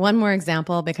 All right, one more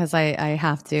example because I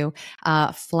have to.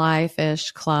 Fly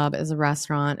Fish Club is a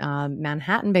restaurant,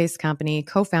 Manhattan-based company,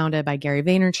 co-founded by Gary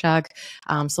Vaynerchuk.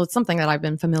 So it's something that I've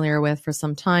been familiar with for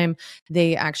some time.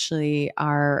 They actually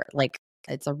are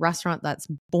it's a restaurant that's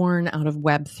born out of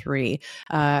Web3.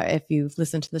 If you've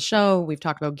listened to the show, we've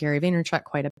talked about Gary Vaynerchuk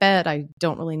quite a bit. I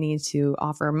don't really need to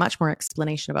offer much more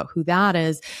explanation about who that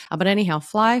is. But anyhow,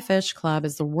 Fly Fish Club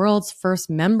is the world's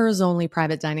first members-only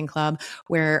private dining club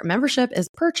where membership is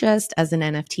purchased as an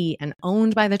NFT and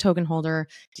owned by the token holder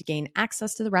to gain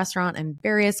access to the restaurant and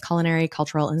various culinary,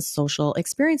 cultural, and social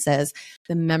experiences.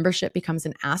 The membership becomes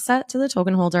an asset to the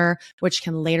token holder, which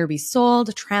can later be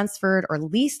sold, transferred, or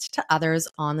leased to others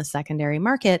on the secondary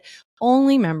market.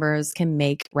 Only members can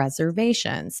make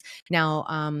reservations. Now,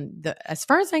 as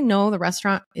far as I know, the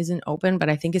restaurant isn't open, but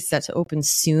I think it's set to open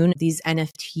soon. These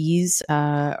NFTs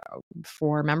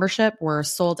for membership were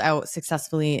sold out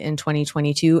successfully in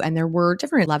 2022, and there were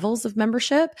different levels of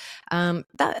membership.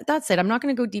 That's it. I'm not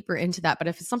going to go deeper into that, but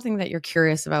if it's something that you're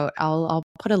curious about, I'll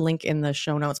put a link in the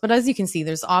show notes. But as you can see,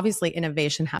 there's obviously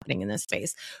innovation happening in this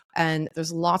space, and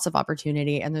there's lots of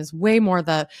opportunity, and there's way more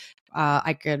that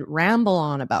I could ramble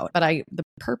on about. But the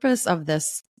purpose of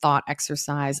this thought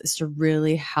exercise is to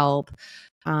really help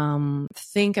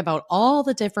think about all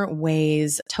the different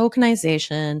ways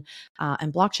tokenization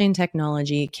and blockchain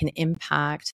technology can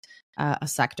impact a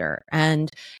sector. And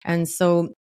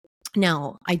so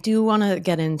now I do want to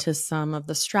get into some of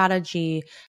the strategy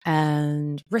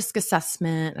and risk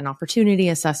assessment and opportunity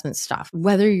assessment stuff.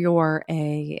 Whether you're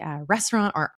a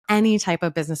restaurant or any type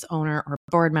of business owner or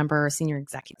board member or senior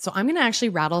executive. So I'm going to actually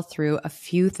rattle through a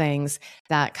few things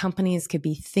that companies could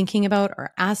be thinking about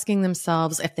or asking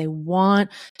themselves if they want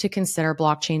to consider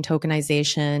blockchain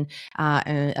tokenization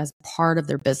as part of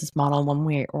their business model one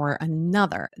way or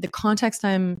another. The context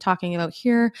I'm talking about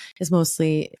here is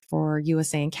mostly for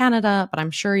USA and Canada, but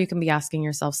I'm sure you can be asking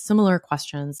yourself similar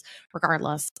questions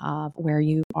regardless of where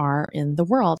you are in the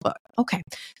world. But okay,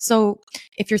 so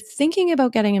if you're thinking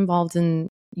about getting involved in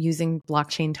using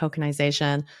blockchain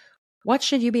tokenization, what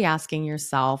should you be asking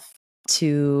yourself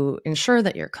to ensure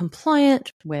that you're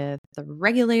compliant with the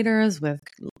regulators, with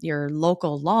your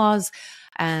local laws,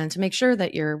 and to make sure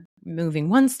that you're moving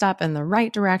one step in the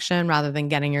right direction rather than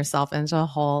getting yourself into a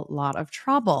whole lot of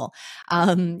trouble?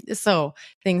 So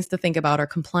things to think about are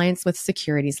compliance with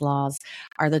securities laws.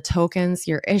 Are the tokens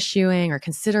you're issuing or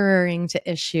considering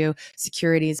to issue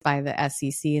securities by the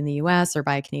SEC in the US or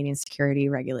by Canadian security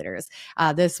regulators?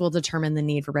 This will determine the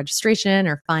need for registration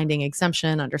or finding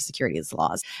exemption under securities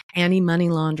laws. Anti-money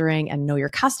laundering and know your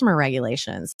customer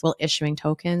regulations. Will issuing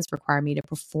tokens require me to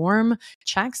perform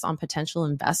checks on potential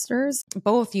investors?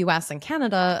 Both US and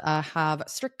Canada have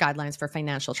strict guidelines for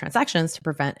financial transactions to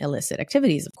prevent illicit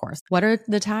activities, of course. What are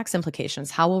the tax implications?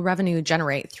 How will revenue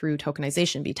generate through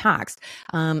tokenization be taxed?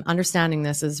 Understanding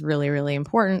this is really, really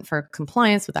important for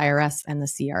compliance with IRS and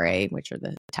the CRA, which are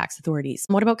the tax authorities.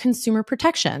 What about consumer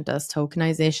protection? Does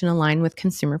tokenization align with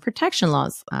consumer protection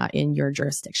laws in your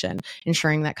jurisdiction,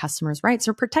 ensuring that customers' rights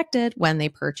are protected when they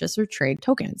purchase or trade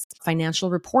tokens? Financial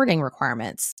reporting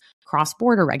requirements,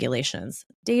 cross-border regulations,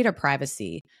 data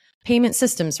privacy, payment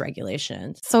systems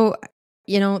regulations. So,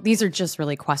 these are just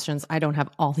really questions. I don't have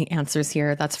all the answers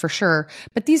here, that's for sure.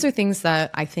 But these are things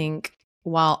that I think,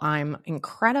 while I'm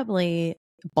incredibly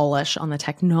bullish on the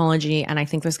technology, and I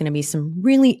think there's going to be some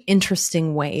really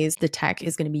interesting ways the tech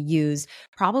is going to be used,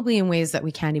 probably in ways that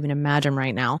we can't even imagine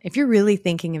right now. If you're really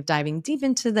thinking of diving deep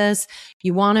into this,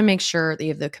 you want to make sure that you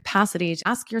have the capacity to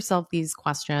ask yourself these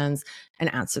questions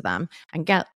and answer them and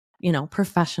get,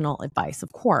 professional advice,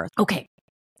 of course. Okay.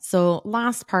 So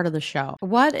last part of the show,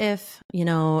 what if,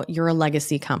 you're a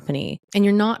legacy company and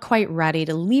you're not quite ready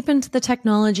to leap into the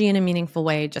technology in a meaningful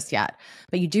way just yet,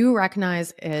 but you do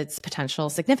recognize its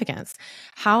potential significance?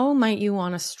 How might you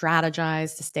want to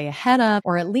strategize to stay ahead of,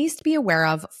 or at least be aware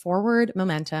of, forward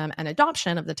momentum and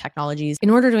adoption of the technologies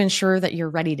in order to ensure that you're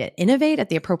ready to innovate at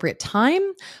the appropriate time,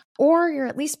 or you're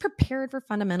at least prepared for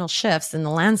fundamental shifts in the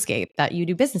landscape that you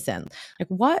do business in? Like,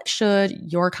 what should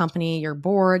your company, your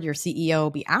board, your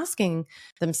CEO be asking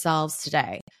themselves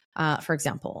today? For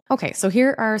example, okay, so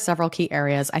here are several key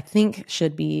areas I think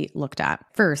should be looked at.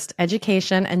 First,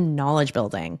 education and knowledge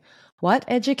building. What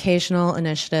educational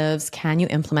initiatives can you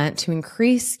implement to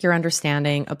increase your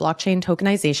understanding of blockchain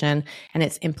tokenization and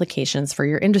its implications for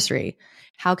your industry?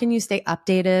 How can you stay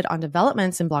updated on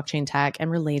developments in blockchain tech and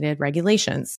related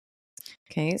regulations?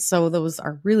 Okay, so those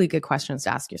are really good questions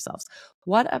to ask yourselves.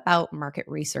 What about market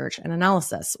research and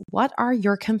analysis? What are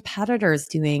your competitors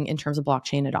doing in terms of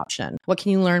blockchain adoption? What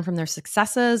can you learn from their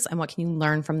successes and what can you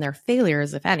learn from their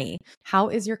failures, if any? How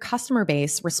is your customer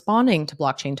base responding to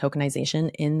blockchain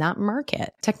tokenization in that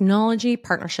market? Technology,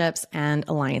 partnerships, and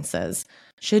alliances.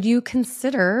 Should you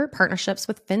consider partnerships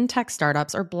with fintech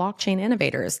startups or blockchain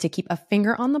innovators to keep a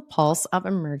finger on the pulse of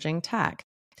emerging tech?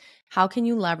 How can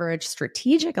you leverage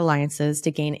strategic alliances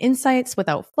to gain insights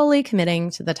without fully committing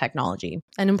to the technology?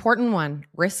 An important one,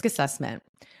 risk assessment.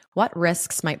 What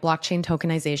risks might blockchain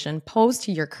tokenization pose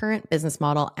to your current business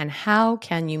model, and how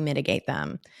can you mitigate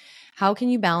them? How can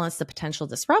you balance the potential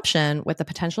disruption with the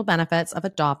potential benefits of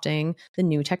adopting the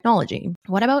new technology?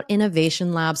 What about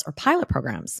innovation labs or pilot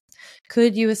programs?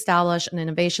 Could you establish an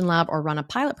innovation lab or run a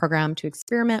pilot program to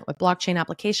experiment with blockchain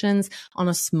applications on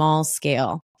a small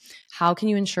scale? How can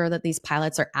you ensure that these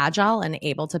pilots are agile and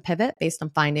able to pivot based on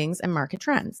findings and market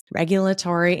trends?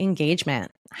 Regulatory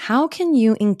engagement. How can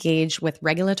you engage with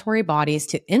regulatory bodies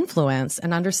to influence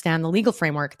and understand the legal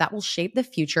framework that will shape the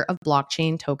future of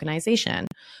blockchain tokenization?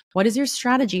 What is your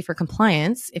strategy for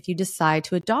compliance if you decide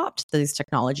to adopt these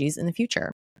technologies in the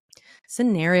future?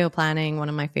 Scenario planning, one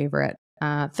of my favorite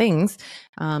things,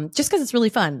 just because it's really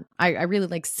fun. I really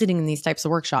like sitting in these types of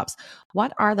workshops.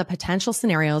 What are the potential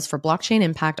scenarios for blockchain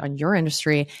impact on your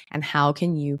industry, and how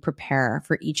can you prepare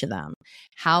for each of them?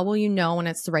 How will you know when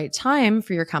it's the right time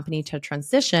for your company to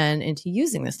transition into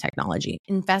using this technology?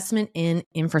 Investment in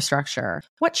infrastructure.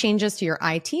 What changes to your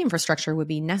IT infrastructure would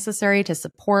be necessary to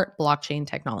support blockchain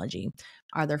technology?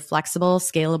 Are there flexible,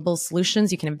 scalable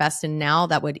solutions you can invest in now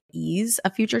that would ease a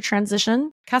future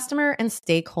transition? Customer and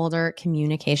stakeholder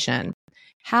communication.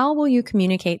 How will you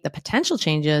communicate the potential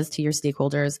changes to your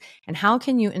stakeholders, and how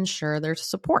can you ensure their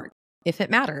support if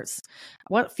it matters?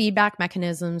 What feedback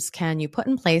mechanisms can you put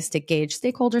in place to gauge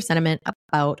stakeholder sentiment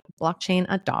about blockchain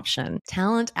adoption,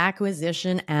 talent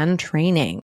acquisition, and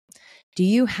training? Do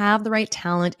you have the right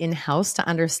talent in-house to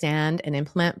understand and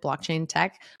implement blockchain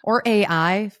tech or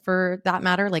AI for that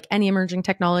matter, like any emerging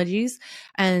technologies?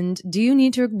 And do you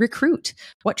need to recruit?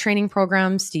 What training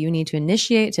programs do you need to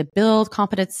initiate to build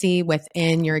competency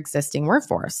within your existing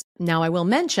workforce? Now, I will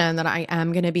mention that I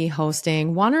am going to be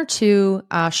hosting one or two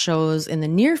shows in the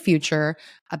near future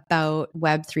about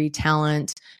Web3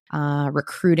 talent,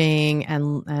 recruiting,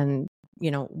 and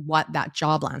what that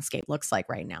job landscape looks like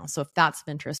right now. So if that's of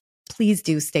interest, please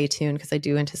do stay tuned because I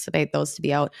do anticipate those to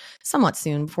be out somewhat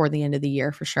soon before the end of the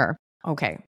year for sure.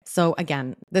 Okay. So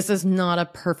again, this is not a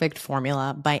perfect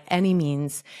formula by any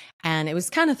means. And it was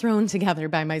kind of thrown together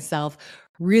by myself,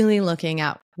 really looking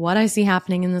at what I see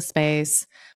happening in the space,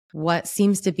 what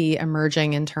seems to be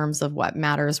emerging in terms of what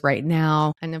matters right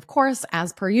now. And of course,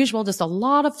 as per usual, just a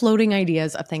lot of floating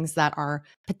ideas of things that are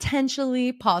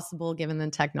potentially possible given the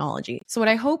technology. So what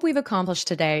I hope we've accomplished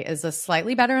today is a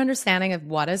slightly better understanding of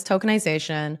what is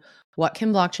tokenization, what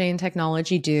can blockchain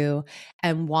technology do,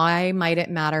 and why might it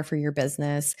matter for your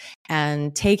business?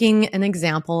 And taking an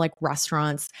example like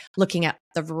restaurants, looking at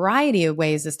the variety of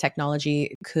ways this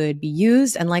technology could be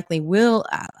used and likely will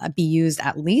be used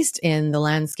at least in the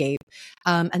landscape.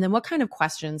 And then what kind of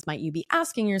questions might you be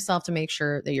asking yourself to make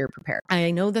sure that you're prepared?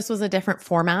 I know this was a different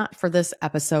format for this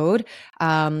episode.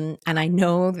 And I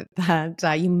know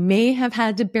that you may have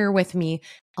had to bear with me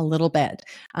a little bit.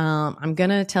 I'm going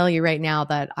to tell you right now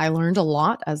that I learned a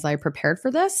lot as I prepared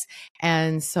for this.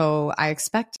 And so I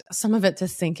expect some of it to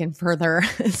sink in further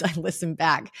as I listen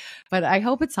back, but I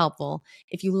hope it's helpful.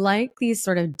 If you like these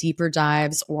sort of deeper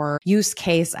dives or use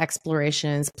case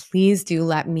explorations, please do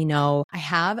let me know. I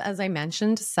have, as I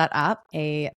mentioned, set up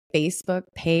a Facebook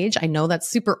page. I know that's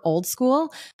super old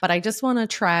school, but I just want to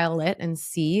trial it and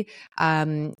see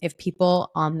if people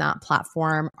on that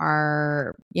platform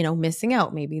are, missing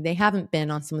out. Maybe they haven't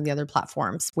been on some of the other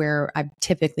platforms where I've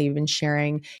typically been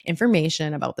sharing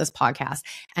information about this podcast.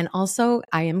 And also,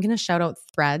 I am going to shout out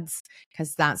Threads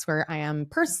because that's where I am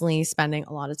personally spending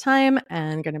a lot of time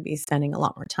and going to be spending a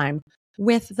lot more time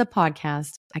with the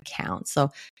podcast account. So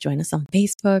join us on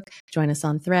Facebook, join us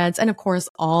on Threads, and of course,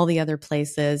 all the other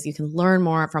places. You can learn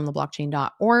more from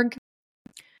theblockchain.org.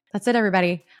 That's it,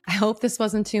 everybody. I hope this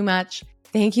wasn't too much.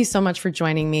 Thank you so much for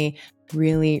joining me.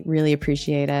 Really, really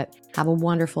appreciate it. Have a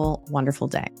wonderful, wonderful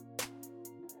day.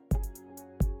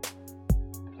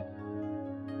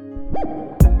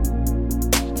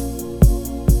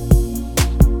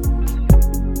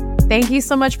 Thank you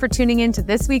so much for tuning in to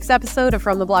this week's episode of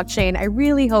From the Blockchain. I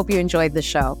really hope you enjoyed the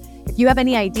show. If you have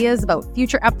any ideas about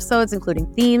future episodes, including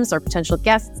themes or potential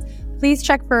guests, please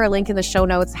check for a link in the show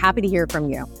notes. Happy to hear from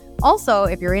you. Also,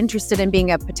 if you're interested in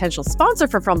being a potential sponsor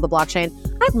for From the Blockchain,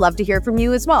 I'd love to hear from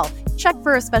you as well. Check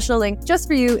for a special link just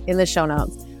for you in the show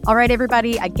notes. All right,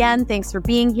 everybody. Again, thanks for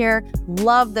being here.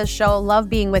 Love the show. Love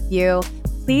being with you.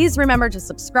 Please remember to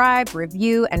subscribe,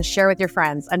 review, and share with your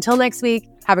friends. Until next week,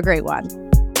 have a great one.